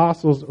the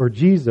apostles or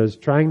Jesus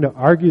trying to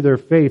argue their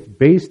faith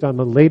based on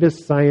the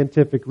latest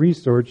scientific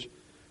research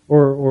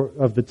or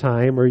of the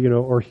time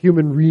or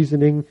human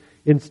reasoning.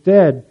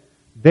 Instead,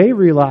 they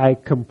rely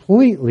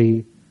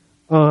completely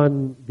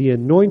on the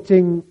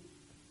anointing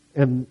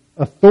and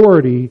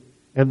authority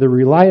and the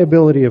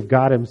reliability of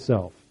God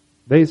Himself.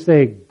 They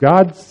say,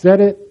 God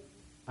said it,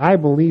 I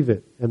believe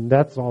it, and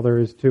that's all there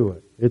is to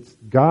it. It's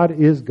God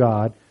is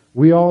God.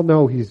 We all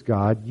know He's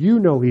God. You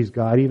know He's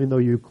God, even though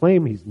you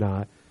claim He's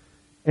not.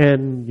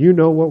 And you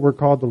know what we're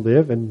called to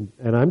live, and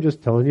I'm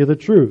just telling you the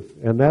truth.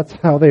 And that's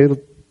how they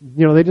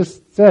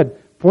just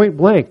said, point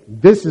blank,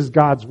 this is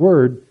God's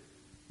Word.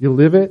 You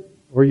live it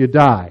or you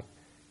die.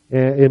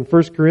 In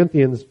 1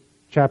 Corinthians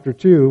chapter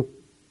 2,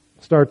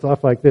 starts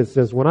off like this. It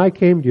says, when I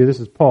came to you, this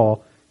is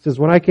Paul, says,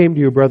 when I came to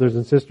you, brothers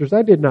and sisters,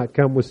 I did not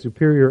come with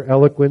superior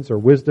eloquence or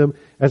wisdom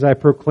as I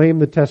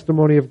proclaimed the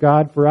testimony of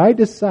God, for I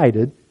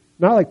decided,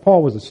 not like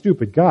Paul was a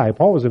stupid guy,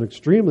 Paul was an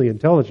extremely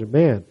intelligent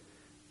man,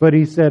 but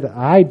he said,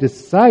 I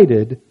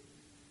decided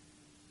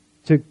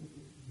to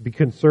be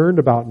concerned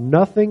about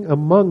nothing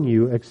among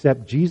you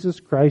except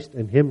Jesus Christ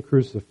and Him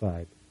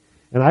crucified.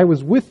 And I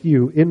was with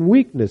you in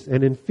weakness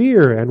and in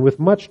fear and with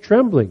much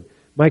trembling.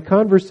 My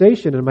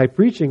conversation and my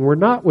preaching were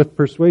not with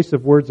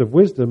persuasive words of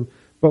wisdom,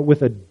 but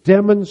with a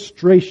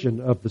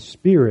demonstration of the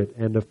Spirit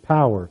and of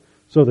power,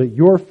 so that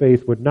your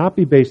faith would not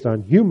be based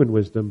on human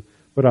wisdom,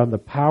 but on the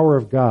power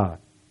of God.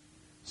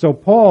 So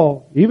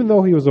Paul, even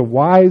though he was a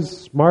wise,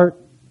 smart,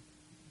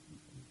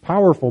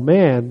 powerful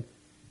man,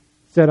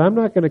 said, I'm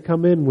not going to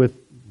come in with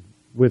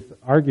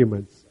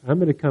arguments. I'm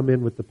going to come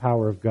in with the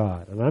power of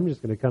God. And I'm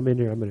just going to come in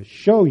here, I'm going to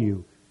show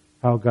you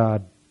how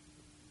God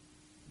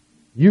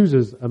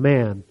uses a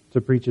man to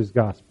preach His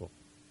gospel.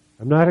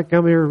 I'm not going to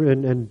come here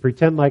and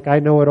pretend like I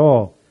know it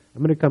all.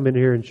 I'm going to come in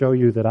here and show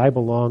you that I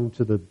belong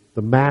to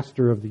the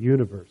master of the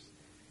universe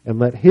and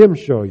let Him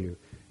show you.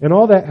 And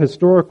all that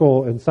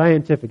historical and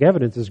scientific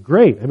evidence is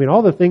great. I mean,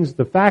 all the things,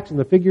 the facts and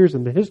the figures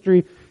and the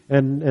history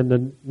and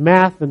the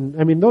math,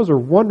 and I mean, those are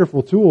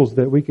wonderful tools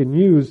that we can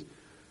use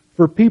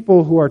for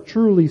people who are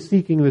truly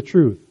seeking the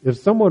truth. If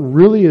someone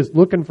really is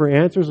looking for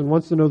answers and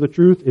wants to know the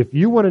truth, if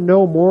you want to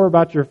know more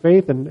about your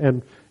faith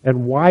and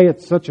why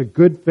it's such a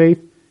good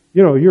faith,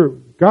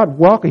 God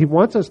welcome. He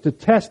wants us to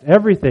test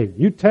everything.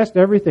 You test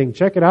everything.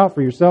 Check it out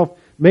for yourself.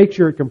 Make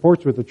sure it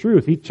comports with the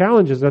truth. He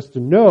challenges us to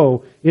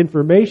know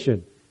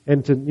information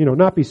and to,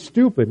 not be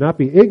stupid, not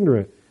be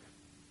ignorant.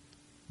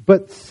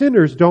 But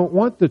sinners don't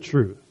want the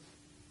truth.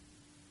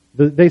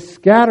 They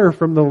scatter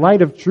from the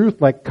light of truth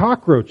like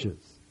cockroaches.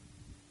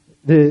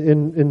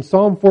 In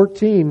Psalm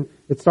 14,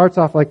 it starts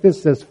off like this.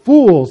 It says,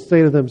 fools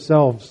say to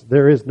themselves,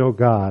 there is no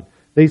God.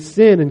 They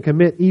sin and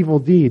commit evil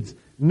deeds.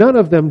 None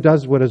of them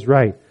does what is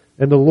right.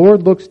 And the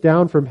Lord looks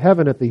down from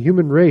heaven at the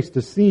human race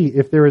to see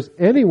if there is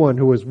anyone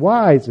who is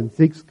wise and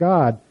seeks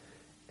God.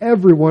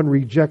 Everyone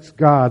rejects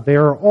God. They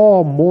are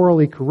all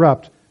morally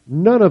corrupt.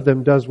 None of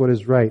them does what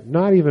is right.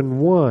 Not even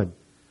one.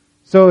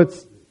 So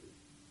it's,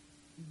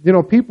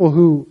 people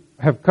who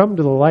have come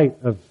to the light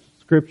of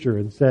Scripture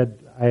and said,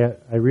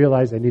 I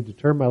realize I need to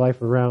turn my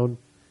life around.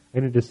 I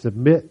need to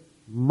submit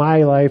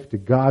my life to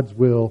God's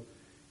will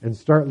and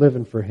start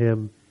living for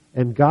Him.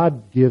 And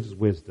God gives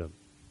wisdom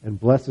and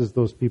blesses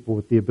those people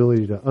with the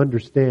ability to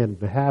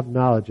understand, to have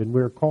knowledge. And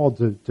we're called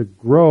to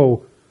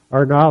grow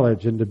our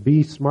knowledge and to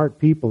be smart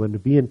people and to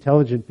be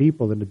intelligent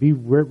people and to be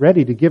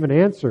ready to give an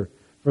answer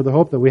for the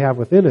hope that we have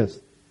within us.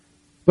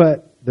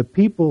 But the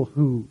people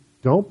who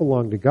don't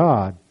belong to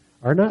God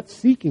are not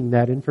seeking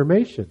that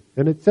information.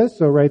 And it says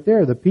so right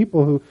there. The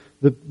people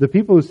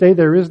who say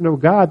there is no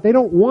God, they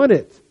don't want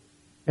it.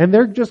 And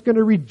they're just going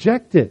to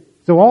reject it.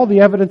 So all the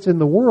evidence in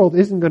the world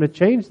isn't going to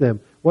change them.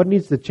 What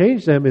needs to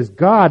change them is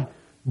God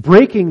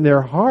breaking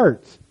their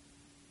hearts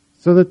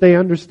so that they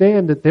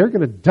understand that they're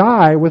going to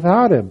die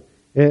without Him.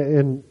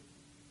 And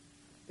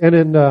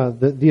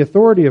the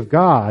authority of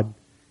God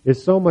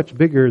is so much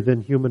bigger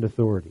than human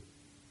authority.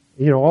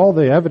 All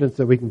the evidence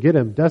that we can get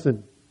Him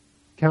doesn't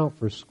count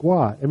for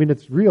squat. I mean,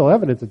 it's real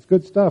evidence, it's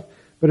good stuff,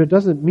 but it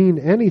doesn't mean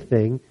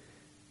anything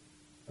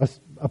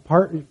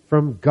apart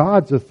from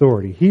God's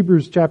authority.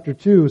 Hebrews chapter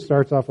 2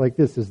 starts off like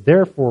this. It says,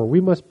 therefore,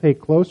 we must pay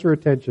closer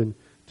attention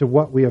to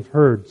what we have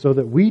heard, so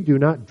that we do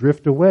not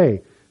drift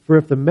away. For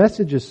if the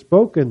message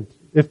spoken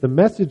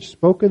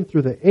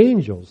through the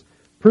angels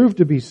proved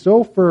to be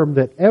so firm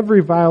that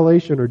every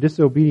violation or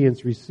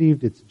disobedience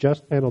received its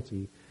just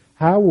penalty,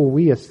 how will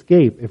we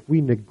escape if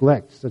we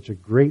neglect such a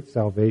great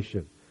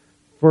salvation?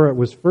 For it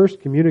was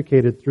first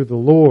communicated through the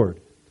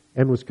Lord,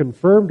 and was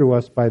confirmed to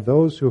us by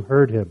those who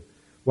heard Him,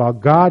 while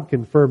God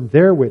confirmed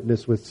their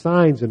witness with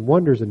signs and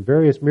wonders and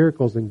various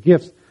miracles and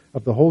gifts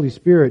of the Holy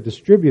Spirit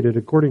distributed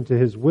according to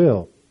His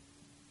will.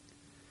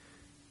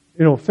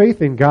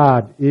 Faith in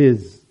God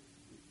is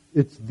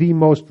it's the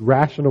most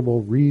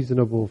rational,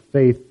 reasonable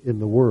faith in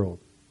the world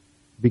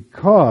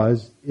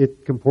because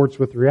it comports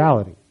with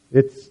reality.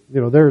 It's,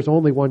 there's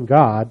only one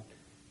God,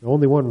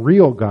 only one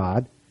real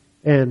God,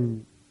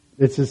 and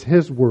this is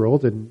His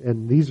world,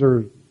 and these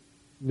are,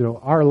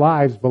 our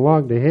lives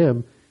belong to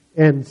Him.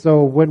 And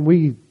so when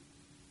we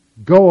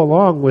go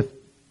along with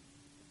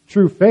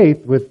true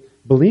faith, with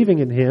believing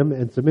in Him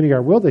and submitting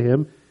our will to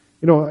Him,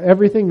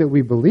 everything that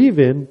we believe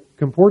in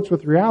comports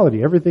with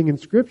reality. Everything in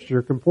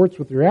Scripture comports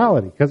with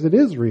reality because it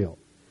is real.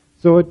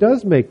 So it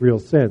does make real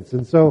sense.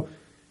 And so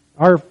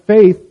our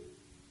faith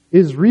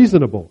is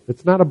reasonable.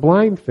 It's not a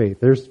blind faith.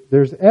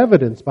 There's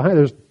evidence behind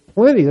it.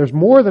 There's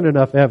more than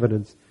enough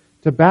evidence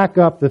to back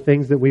up the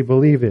things that we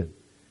believe in.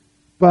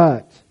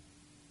 But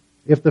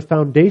if the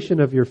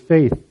foundation of your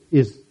faith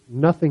is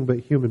nothing but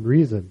human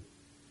reason,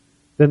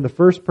 then the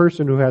first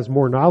person who has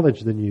more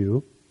knowledge than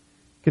you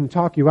can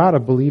talk you out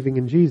of believing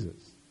in Jesus.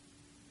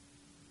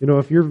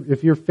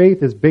 If your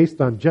faith is based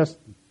on just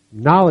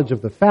knowledge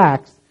of the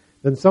facts,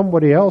 then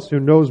somebody else who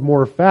knows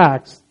more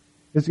facts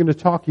is going to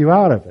talk you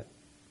out of it.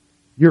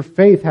 Your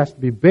faith has to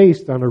be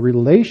based on a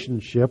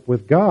relationship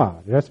with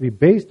God. It has to be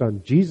based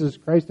on Jesus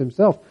Christ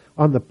Himself,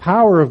 on the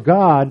power of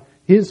God,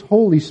 His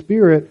Holy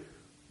Spirit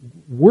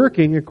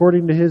working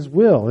according to His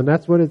will. And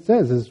that's what it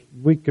says, is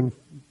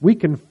we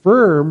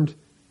confirmed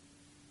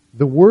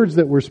the words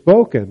that were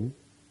spoken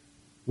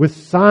with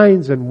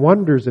signs and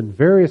wonders and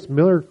various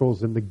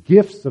miracles and the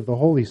gifts of the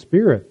Holy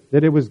Spirit.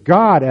 That it was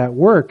God at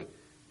work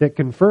that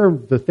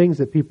confirmed the things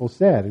that people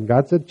said. And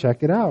God said,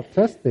 check it out,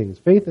 test things.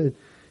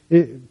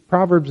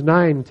 Proverbs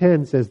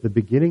 9:10 says, the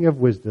beginning of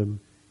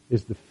wisdom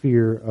is the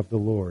fear of the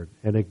Lord,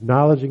 and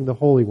acknowledging the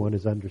Holy One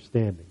is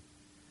understanding.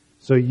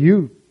 So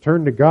you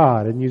turn to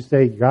God and you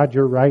say, God,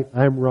 you're right,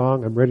 I'm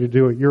wrong, I'm ready to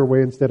do it your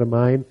way instead of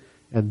mine.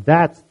 And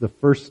that's the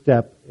first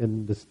step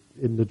in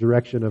the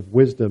direction of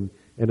wisdom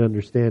and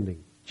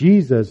understanding.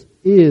 Jesus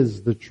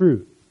is the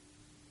truth.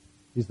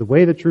 He's the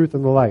way, the truth,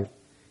 and the life.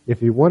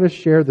 If you want to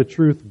share the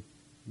truth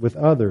with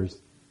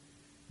others,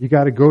 you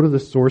got to go to the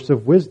source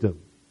of wisdom.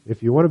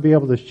 If you want to be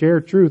able to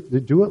share truth,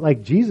 do it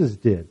like Jesus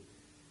did.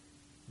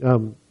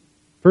 1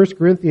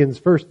 Corinthians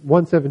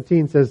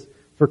 1:17 says,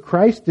 for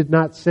Christ did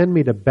not send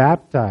me to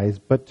baptize,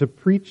 but to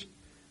preach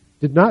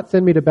the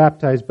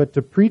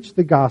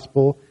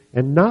gospel,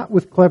 and not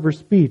with clever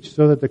speech,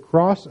 so that the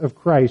cross of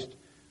Christ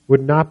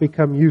would not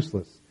become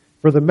useless.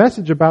 For the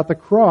message about the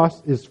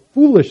cross is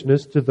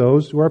foolishness to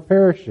those who are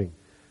perishing.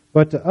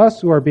 But to us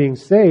who are being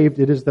saved,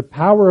 it is the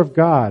power of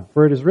God.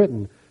 For it is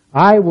written,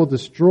 I will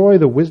destroy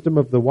the wisdom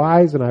of the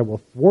wise, and I will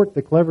thwart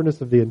the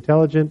cleverness of the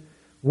intelligent.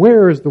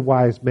 Where is the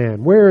wise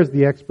man? Where is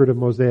the expert of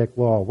Mosaic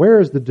law? Where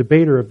is the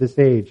debater of this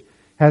age?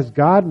 Has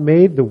God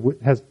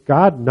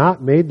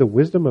not made the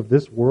wisdom of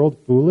this world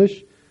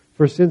foolish?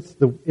 For since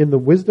in the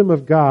wisdom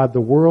of God,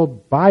 the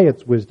world by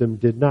its wisdom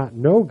did not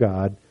know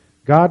God,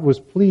 God was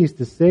pleased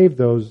to save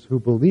those who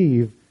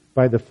believe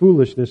by the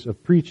foolishness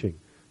of preaching.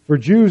 For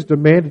Jews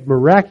demanded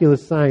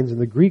miraculous signs, and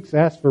the Greeks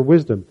asked for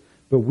wisdom.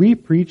 But we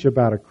preach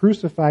about a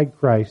crucified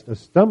Christ, a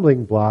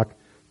stumbling block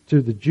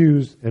to the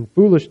Jews and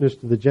foolishness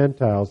to the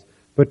Gentiles.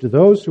 But to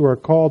those who are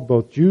called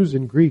both Jews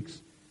and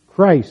Greeks,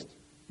 Christ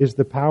is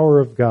the power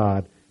of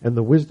God and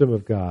the wisdom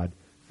of God.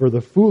 For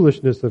the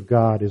foolishness of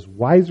God is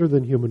wiser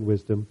than human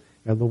wisdom,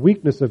 and the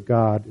weakness of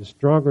God is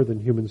stronger than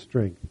human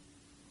strength.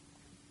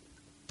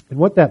 And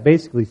what that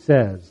basically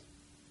says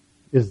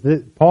is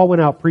that Paul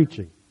went out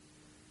preaching.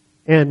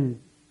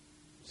 And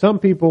some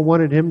people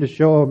wanted him to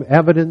show them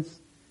evidence,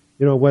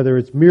 whether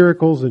it's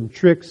miracles and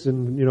tricks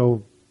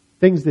and,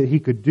 things that he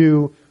could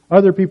do.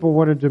 Other people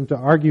wanted him to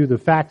argue the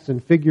facts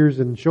and figures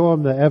and show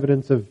them the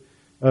evidence of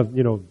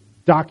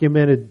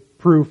documented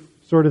proof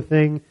sort of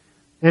thing.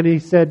 And he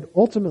said,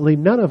 ultimately,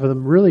 none of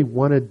them really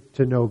wanted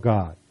to know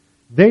God.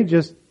 They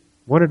just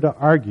wanted to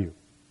argue.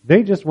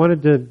 They just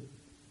wanted to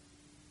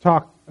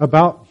talk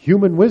about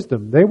human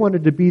wisdom. They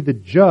wanted to be the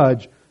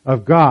judge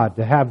of God,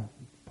 to have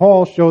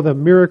Paul show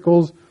them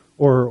miracles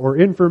or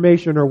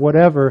information or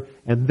whatever,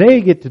 and they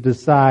get to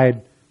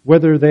decide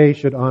whether they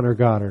should honor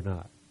God or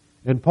not.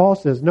 And Paul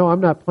says, no,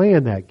 I'm not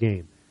playing that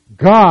game.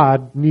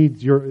 God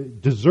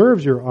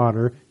deserves your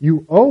honor.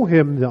 You owe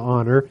Him the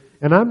honor,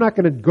 and I'm not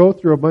going to go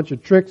through a bunch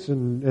of tricks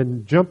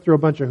and jump through a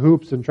bunch of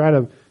hoops and try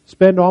to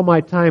spend all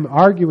my time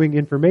arguing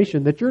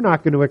information that you're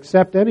not going to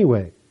accept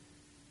anyway.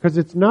 Because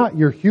it's not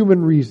your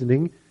human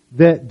reasoning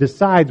that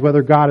decides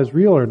whether God is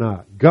real or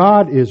not.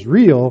 God is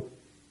real.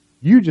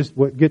 You just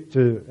get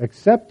to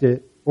accept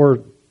it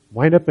or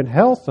wind up in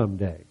hell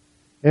someday.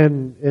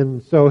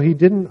 And so he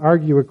didn't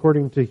argue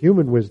according to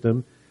human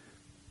wisdom,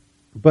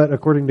 but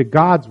according to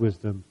God's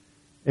wisdom.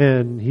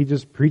 And he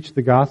just preached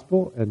the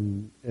gospel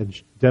and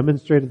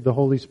demonstrated the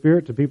Holy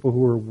Spirit to people who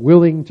were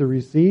willing to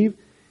receive.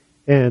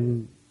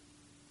 And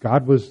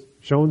God was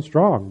shown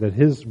strong, that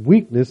His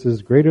weakness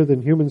is greater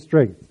than human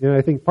strength.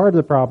 I think part of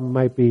the problem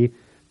might be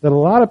that a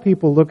lot of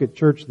people look at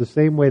church the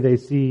same way they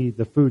see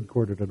the food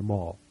court at a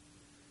mall.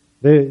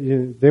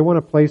 They want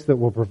a place that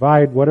will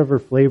provide whatever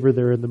flavor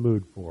they're in the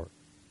mood for.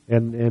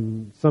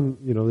 And some,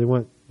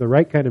 they the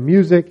right kind of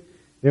music.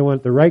 They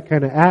want the right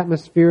kind of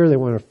atmosphere. They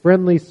want a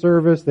friendly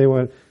service. They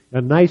want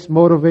a nice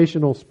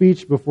motivational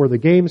speech before the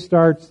game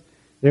starts.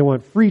 They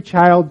want free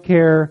child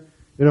care,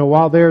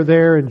 while they're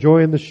there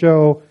enjoying the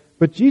show.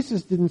 But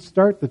Jesus didn't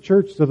start the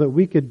church so that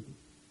we could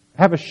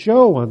have a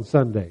show on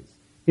Sundays.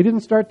 He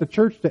didn't start the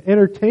church to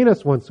entertain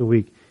us once a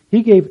week.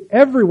 He gave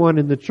everyone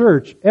in the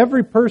church,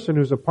 every person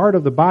who's a part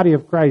of the body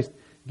of Christ,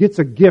 gets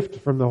a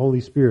gift from the Holy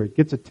Spirit,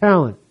 gets a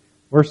talent,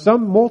 or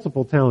some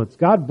multiple talents.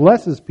 God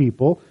blesses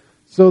people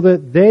so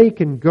that they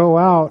can go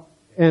out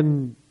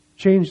and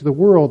change the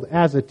world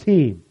as a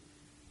team.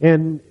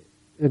 And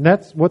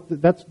that's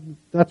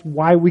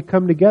why we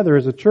come together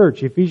as a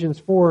church. Ephesians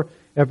 4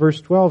 at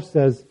verse 12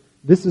 says,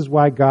 this is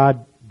why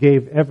God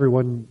gave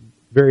everyone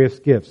various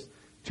gifts,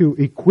 to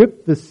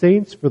equip the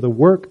saints for the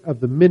work of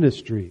the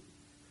ministry.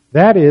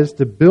 That is,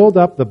 to build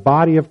up the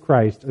body of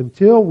Christ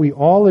until we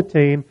all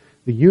attain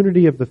the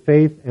unity of the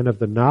faith and of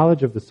the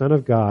knowledge of the Son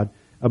of God,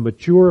 a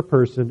mature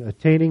person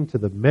attaining to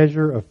the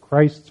measure of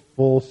Christ's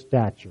full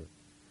stature.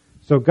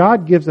 So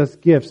God gives us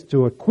gifts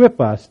to equip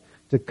us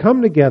to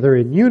come together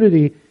in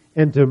unity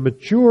and to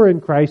mature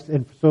in Christ,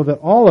 and so that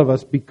all of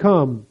us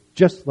become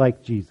just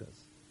like Jesus.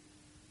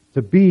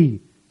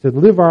 To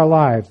live our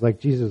lives like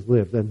Jesus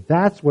lived. And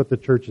that's what the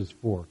church is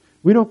for.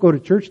 We don't go to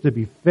church to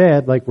be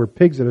fed like we're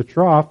pigs in a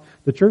trough.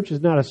 The church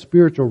is not a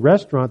spiritual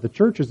restaurant. The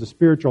church is a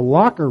spiritual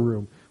locker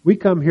room. We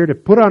come here to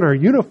put on our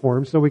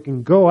uniform so we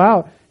can go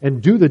out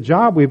and do the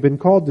job we've been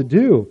called to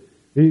do.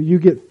 You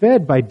get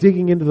fed by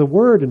digging into the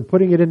Word and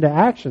putting it into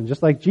action,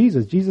 just like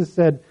Jesus. Jesus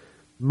said,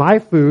 my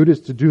food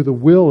is to do the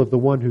will of the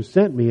one who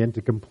sent me and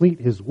to complete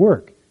His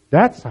work.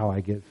 That's how I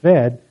get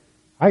fed.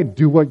 I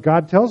do what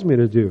God tells me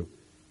to do.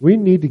 We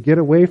need to get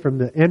away from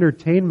the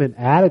entertainment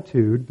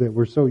attitude that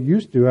we're so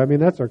used to. I mean,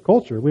 that's our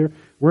culture.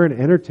 We're an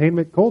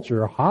entertainment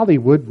culture.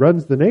 Hollywood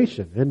runs the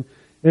nation.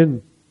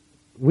 And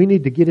we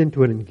need to get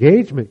into an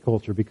engagement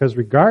culture, because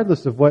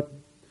regardless of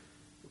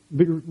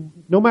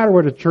no matter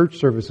what a church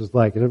service is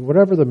like, and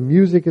whatever the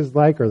music is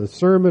like, or the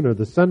sermon, or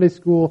the Sunday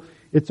school,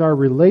 it's our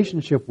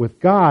relationship with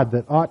God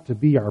that ought to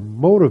be our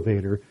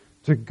motivator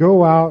to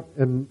go out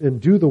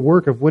and do the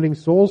work of winning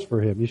souls for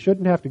Him. You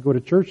shouldn't have to go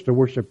to church to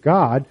worship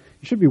God.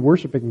 You should be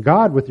worshiping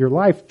God with your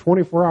life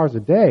 24 hours a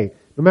day.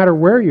 No matter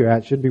where you're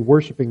at, you should be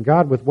worshiping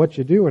God with what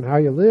you do and how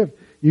you live.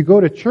 You go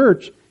to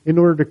church in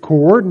order to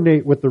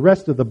coordinate with the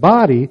rest of the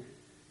body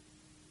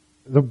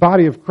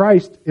of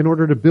Christ, in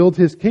order to build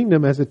His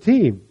kingdom as a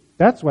team.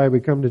 That's why we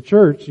come to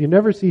church. You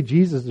never see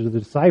Jesus or the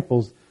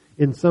disciples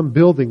in some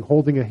building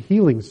holding a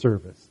healing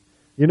service.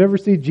 You never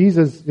see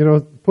Jesus,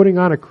 putting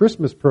on a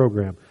Christmas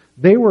program.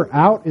 They were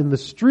out in the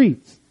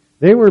streets.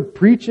 They were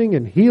preaching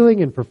and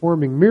healing and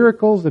performing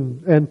miracles,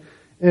 and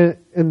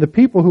the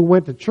people who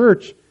went to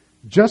church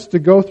just to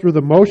go through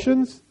the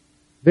motions,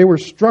 they were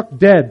struck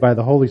dead by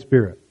the Holy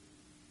Spirit.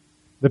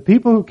 The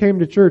people who came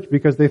to church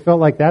because they felt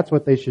like that's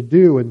what they should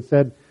do and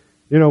said,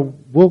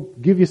 we'll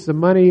give you some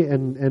money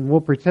and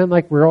we'll pretend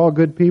like we're all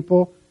good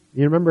people.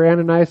 You remember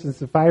Ananias and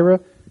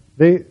Sapphira?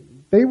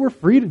 They were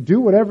free to do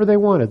whatever they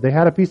wanted. They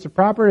had a piece of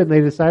property and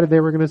they decided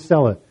they were going to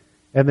sell it.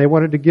 And they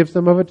wanted to give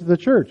some of it to the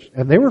church.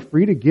 And they were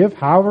free to give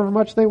however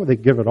much they wanted. They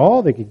could give it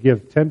all. They could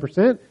give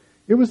 10%.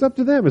 It was up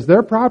to them. It was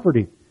their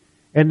property.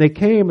 And they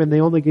came and they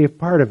only gave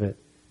part of it.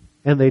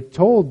 And they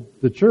told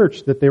the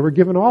church that they were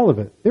giving all of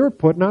it. They were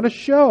putting on a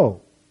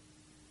show.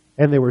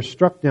 And they were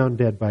struck down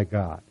dead by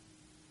God.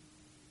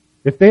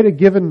 If they'd have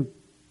given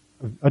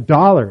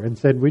 $1 and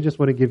said, we just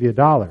want to give you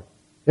 $1,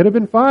 it'd have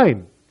been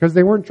fine. Because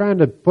they weren't trying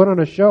to put on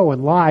a show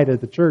and lie to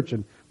the church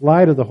and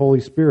lie to the Holy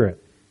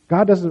Spirit.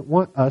 God doesn't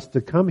want us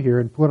to come here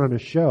and put on a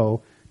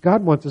show.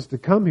 God wants us to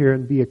come here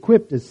and be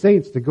equipped as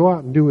saints to go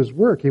out and do His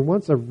work. He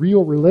wants a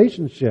real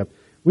relationship.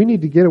 We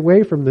need to get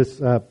away from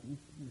this.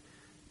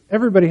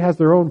 Everybody has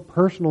their own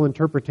personal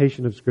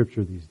interpretation of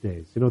Scripture these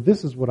days.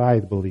 This is what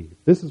I believe.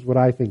 This is what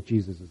I think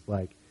Jesus is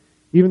like.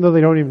 Even though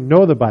they don't even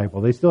know the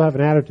Bible, they still have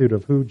an attitude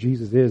of who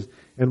Jesus is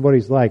and what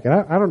He's like. And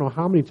I don't know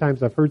how many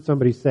times I've heard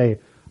somebody say,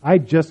 I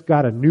just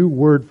got a new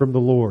word from the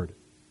Lord.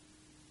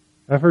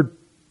 I've heard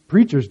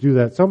preachers do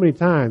that so many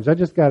times. I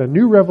just got a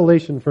new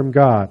revelation from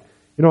God.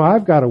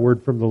 I've got a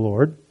word from the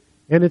Lord,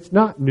 and it's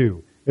not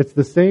new. It's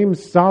the same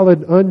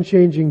solid,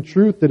 unchanging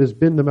truth that has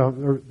been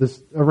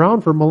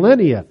around for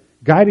millennia,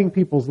 guiding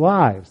people's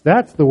lives.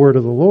 That's the word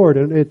of the Lord,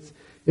 and it's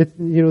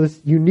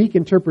this unique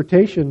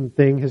interpretation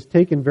thing has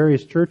taken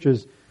various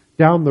churches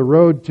down the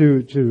road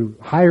to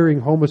hiring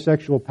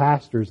homosexual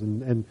pastors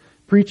and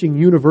preaching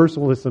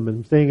universalism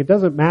and saying it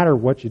doesn't matter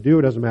what you do,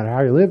 it doesn't matter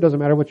how you live, it doesn't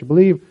matter what you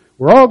believe.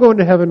 We're all going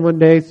to heaven one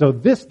day, so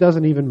this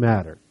doesn't even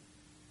matter.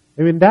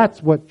 I mean,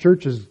 that's what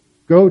churches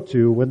go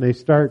to when they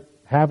start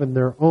having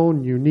their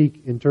own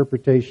unique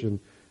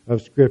interpretation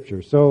of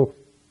Scripture. So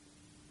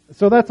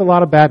that's a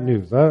lot of bad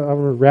news. I'm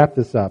going to wrap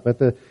this up.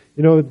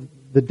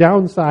 The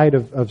downside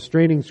of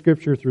straining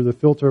Scripture through the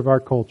filter of our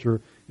culture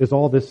is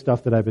all this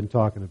stuff that I've been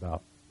talking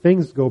about.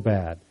 Things go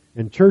bad,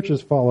 and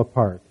churches fall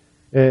apart,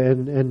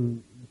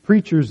 and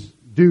preachers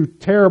do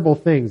terrible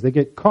things. They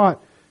get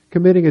caught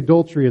committing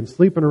adultery and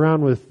sleeping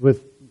around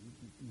with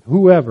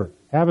whoever,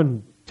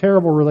 having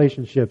terrible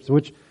relationships,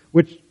 which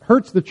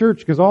hurts the church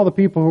because all the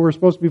people who are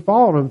supposed to be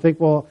following him think,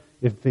 well,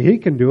 if he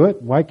can do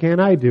it, why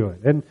can't I do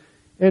it?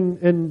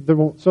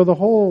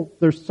 So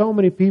there's so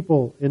many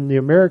people in the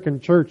American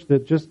church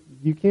that just,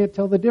 you can't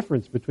tell the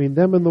difference between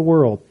them and the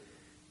world.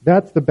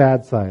 That's the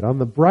bad side. On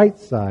the bright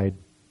side,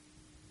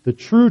 the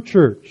true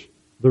church,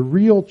 the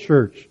real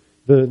church,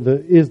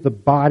 is the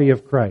body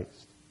of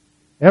Christ.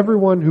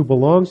 Everyone who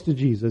belongs to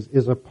Jesus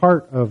is a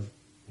part of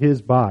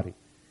his body.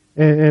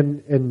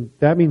 And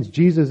that means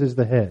Jesus is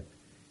the head.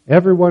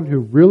 Everyone who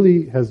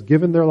really has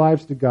given their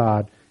lives to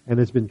God and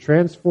has been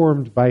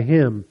transformed by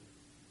him,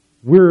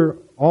 we're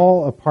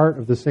all a part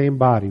of the same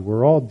body.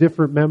 We're all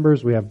different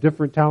members. We have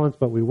different talents,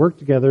 but we work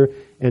together,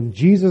 and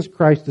Jesus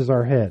Christ is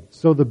our head.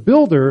 So the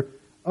builder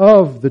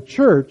of the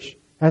church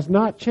has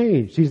not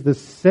changed. He's the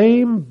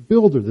same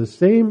builder, the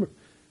same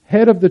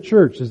head of the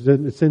church.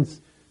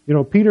 Since,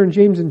 Peter and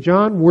James and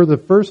John were the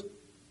first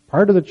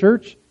part of the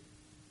church,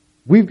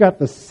 we've got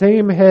the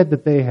same head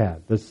that they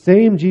had. The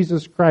same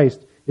Jesus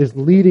Christ is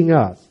leading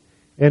us.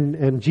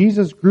 And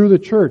Jesus grew the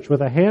church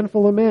with a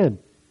handful of men.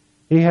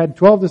 He had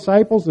 12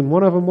 disciples, and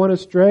one of them went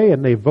astray,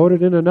 and they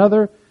voted in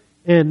another,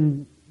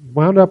 and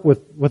wound up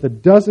with a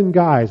dozen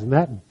guys. And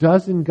that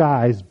dozen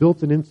guys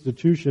built an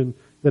institution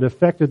that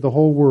affected the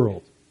whole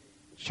world.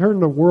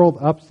 Turned the world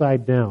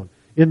upside down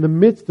in the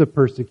midst of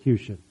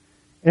persecution.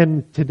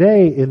 And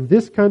today, in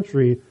this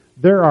country,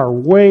 there are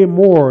way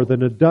more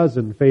than a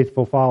dozen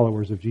faithful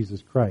followers of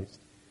Jesus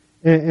Christ.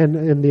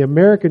 And the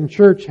American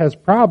church has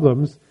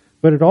problems,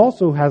 but it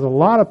also has a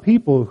lot of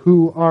people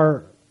who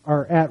are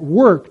at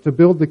work to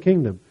build the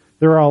kingdom.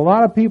 There are a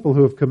lot of people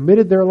who have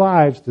committed their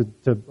lives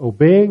to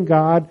obeying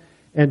God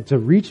and to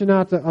reaching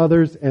out to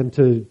others and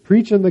to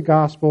preaching the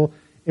gospel,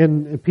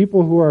 and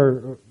people who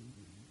are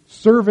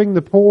serving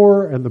the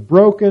poor and the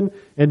broken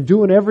and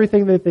doing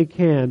everything that they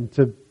can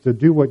to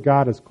do what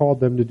God has called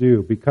them to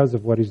do because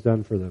of what He's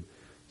done for them.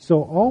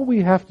 So all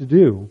we have to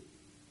do,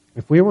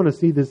 if we want to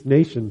see this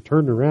nation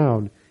turned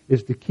around,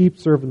 is to keep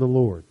serving the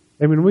Lord.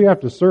 I mean, we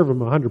have to serve Him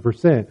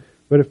 100%,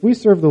 but if we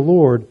serve the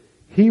Lord,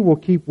 He will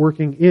keep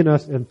working in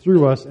us and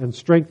through us and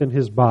strengthen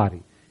His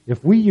body.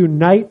 If we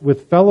unite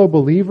with fellow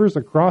believers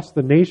across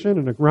the nation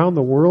and around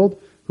the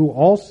world who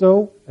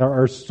also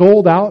are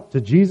sold out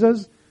to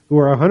Jesus, who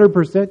are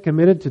 100%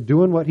 committed to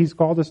doing what He's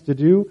called us to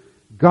do,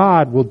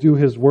 God will do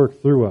His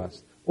work through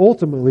us.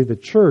 Ultimately, the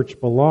church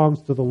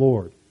belongs to the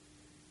Lord.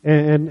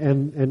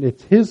 And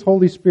it's His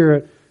Holy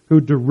Spirit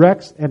who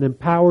directs and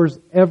empowers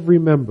every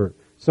member.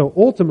 So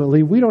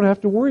ultimately, we don't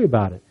have to worry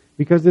about it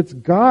because it's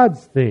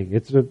God's thing.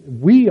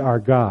 We are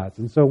God's.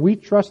 And so we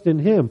trust in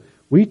Him.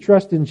 We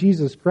trust in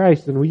Jesus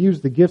Christ, and we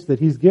use the gifts that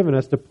He's given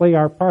us to play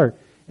our part.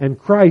 And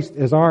Christ,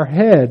 as our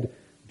head,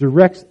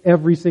 directs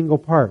every single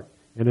part.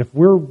 And if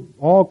we're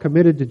all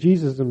committed to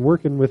Jesus and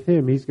working with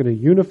Him, He's going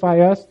to unify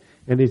us,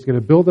 and He's going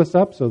to build us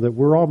up so that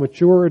we're all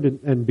matured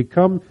and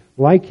become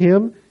like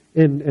Him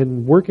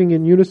and working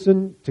in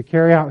unison to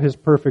carry out His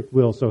perfect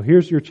will. So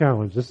here's your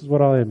challenge. This is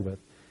what I'll end with.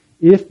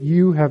 If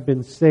you have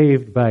been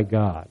saved by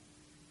God,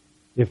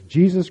 if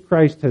Jesus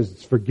Christ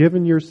has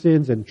forgiven your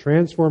sins and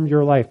transformed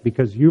your life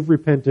because you've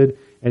repented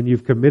and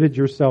you've committed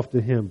yourself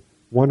to Him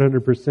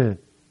 100%,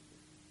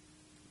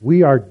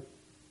 we are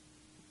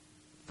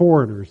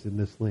foreigners in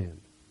this land.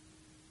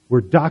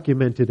 We're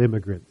documented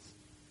immigrants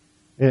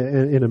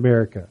in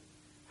America.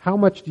 How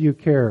much do you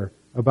care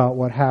about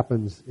what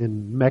happens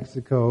in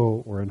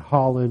Mexico or in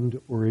Holland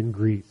or in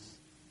Greece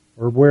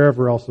or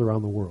wherever else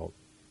around the world?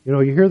 You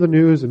hear the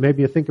news and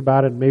maybe you think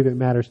about it and maybe it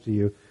matters to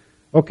you.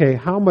 Okay,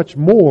 how much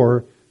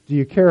more do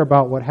you care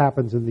about what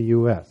happens in the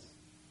U.S.?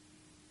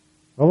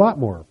 A lot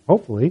more,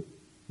 hopefully.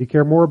 You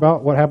care more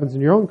about what happens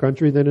in your own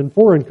country than in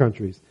foreign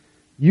countries.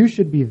 You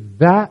should be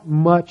that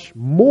much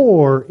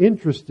more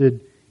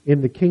interested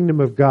in the kingdom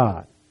of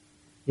God,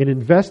 in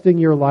investing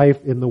your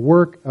life in the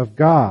work of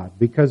God,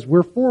 because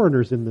we're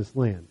foreigners in this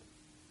land.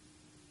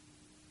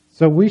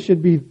 So we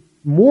should be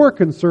more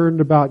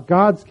concerned about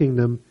God's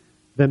kingdom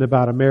than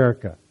about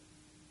America.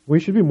 We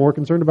should be more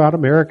concerned about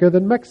America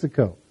than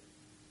Mexico.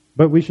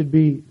 But we should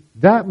be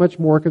that much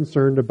more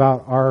concerned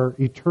about our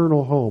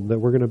eternal home that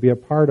we're going to be a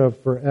part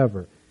of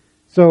forever.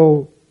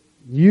 So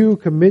you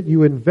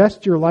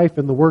invest your life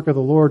in the work of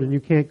the Lord, and you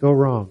can't go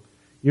wrong.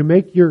 You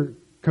make your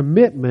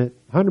commitment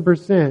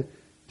 100%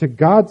 to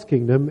God's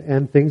kingdom,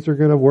 and things are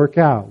going to work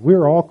out.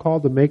 We're all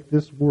called to make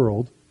this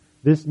world,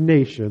 this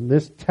nation,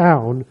 this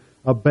town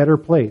a better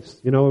place.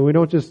 We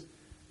don't just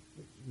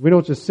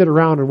sit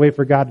around and wait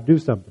for God to do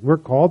something. We're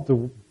called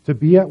to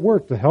be at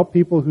work, to help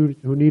people who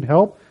need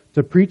help,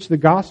 to preach the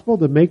gospel,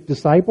 to make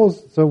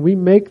disciples. So we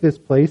make this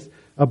place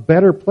a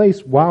better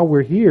place while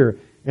we're here.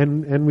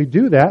 And we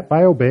do that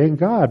by obeying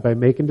God, by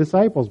making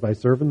disciples, by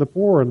serving the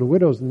poor and the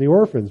widows and the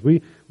orphans.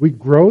 We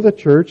grow the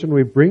church and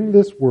we bring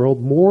this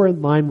world more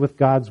in line with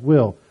God's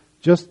will,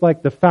 just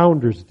like the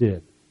founders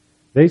did.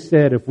 They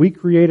said, if we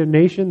create a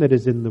nation that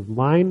is in the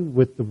line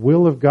with the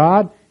will of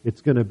God,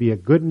 it's going to be a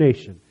good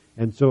nation.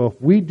 And so if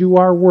we do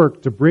our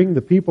work to bring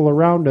the people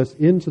around us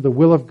into the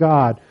will of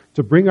God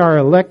to bring our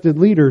elected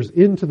leaders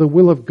into the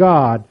will of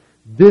God,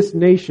 this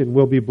nation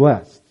will be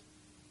blessed.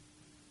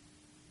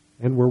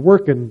 And we're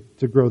working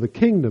to grow the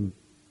kingdom,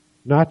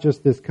 not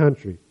just this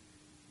country.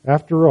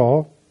 After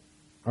all,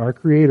 our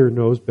Creator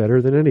knows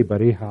better than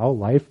anybody how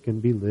life can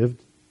be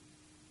lived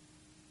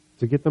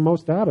to get the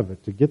most out of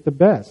it, to get the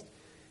best.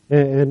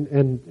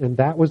 And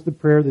that was the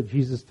prayer that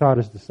Jesus taught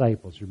his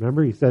disciples.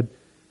 Remember, he said,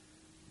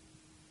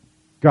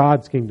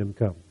 God's kingdom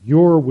come.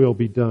 Your will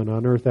be done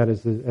on earth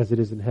as it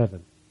is in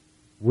heaven.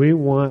 We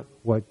want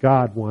what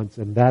God wants,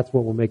 and that's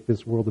what will make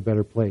this world a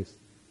better place.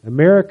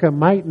 America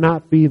might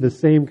not be the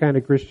same kind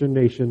of Christian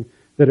nation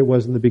that it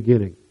was in the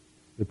beginning.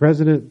 The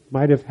president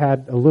might have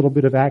had a little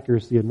bit of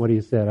accuracy in what he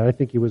said. I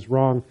think he was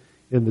wrong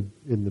in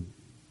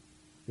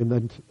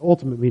the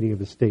ultimate meaning of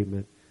his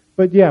statement.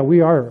 But yeah,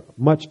 we are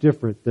much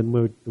different than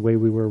the way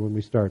we were when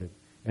we started.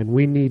 And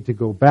we need to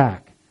go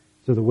back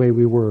to the way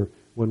we were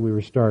when we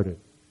were started.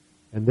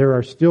 And there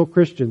are still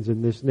Christians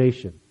in this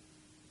nation.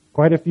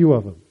 Quite a few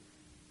of them.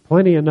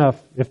 Plenty enough.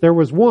 If there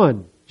was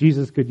one,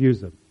 Jesus could use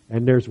them.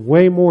 And there's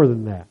way more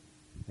than that.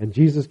 And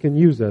Jesus can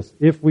use us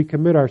if we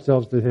commit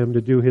ourselves to Him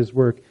to do His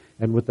work.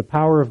 And with the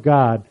power of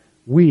God,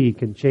 we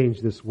can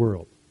change this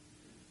world.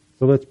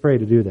 So let's pray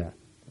to do that.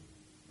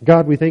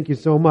 God, we thank you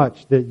so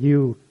much that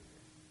you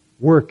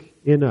work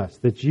in us,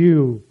 that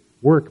you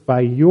work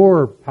by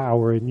your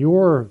power and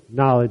your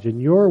knowledge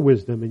and your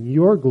wisdom and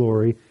your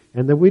glory,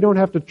 and that we don't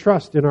have to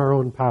trust in our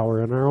own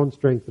power and our own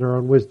strength and our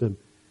own wisdom,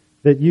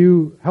 that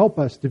you help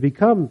us to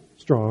become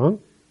strong,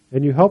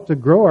 and you help to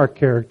grow our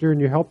character,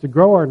 and you help to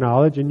grow our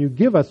knowledge, and you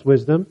give us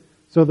wisdom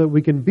so that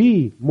we can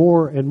be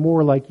more and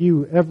more like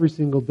you every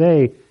single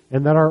day,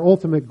 and that our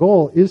ultimate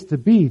goal is to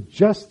be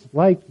just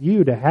like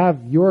you, to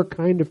have your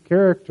kind of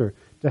character,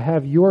 to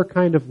have your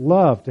kind of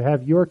love, to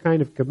have your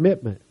kind of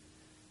commitment.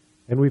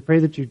 And we pray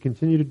that you'd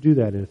continue to do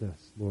that in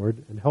us,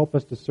 Lord, and help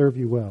us to serve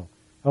you well.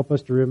 Help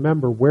us to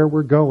remember where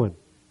we're going.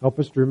 Help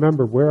us to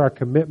remember where our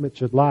commitment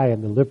should lie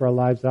and to live our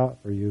lives out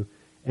for you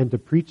and to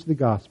preach the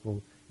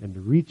gospel and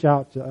to reach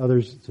out to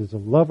others, to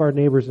love our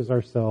neighbors as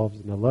ourselves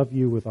and to love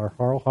you with our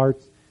whole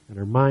hearts and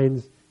our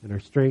minds and our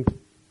strength.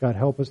 God,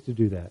 help us to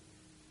do that.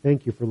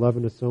 Thank you for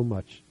loving us so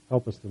much.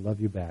 Help us to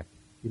love you back.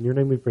 In your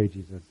name we pray,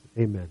 Jesus.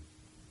 Amen.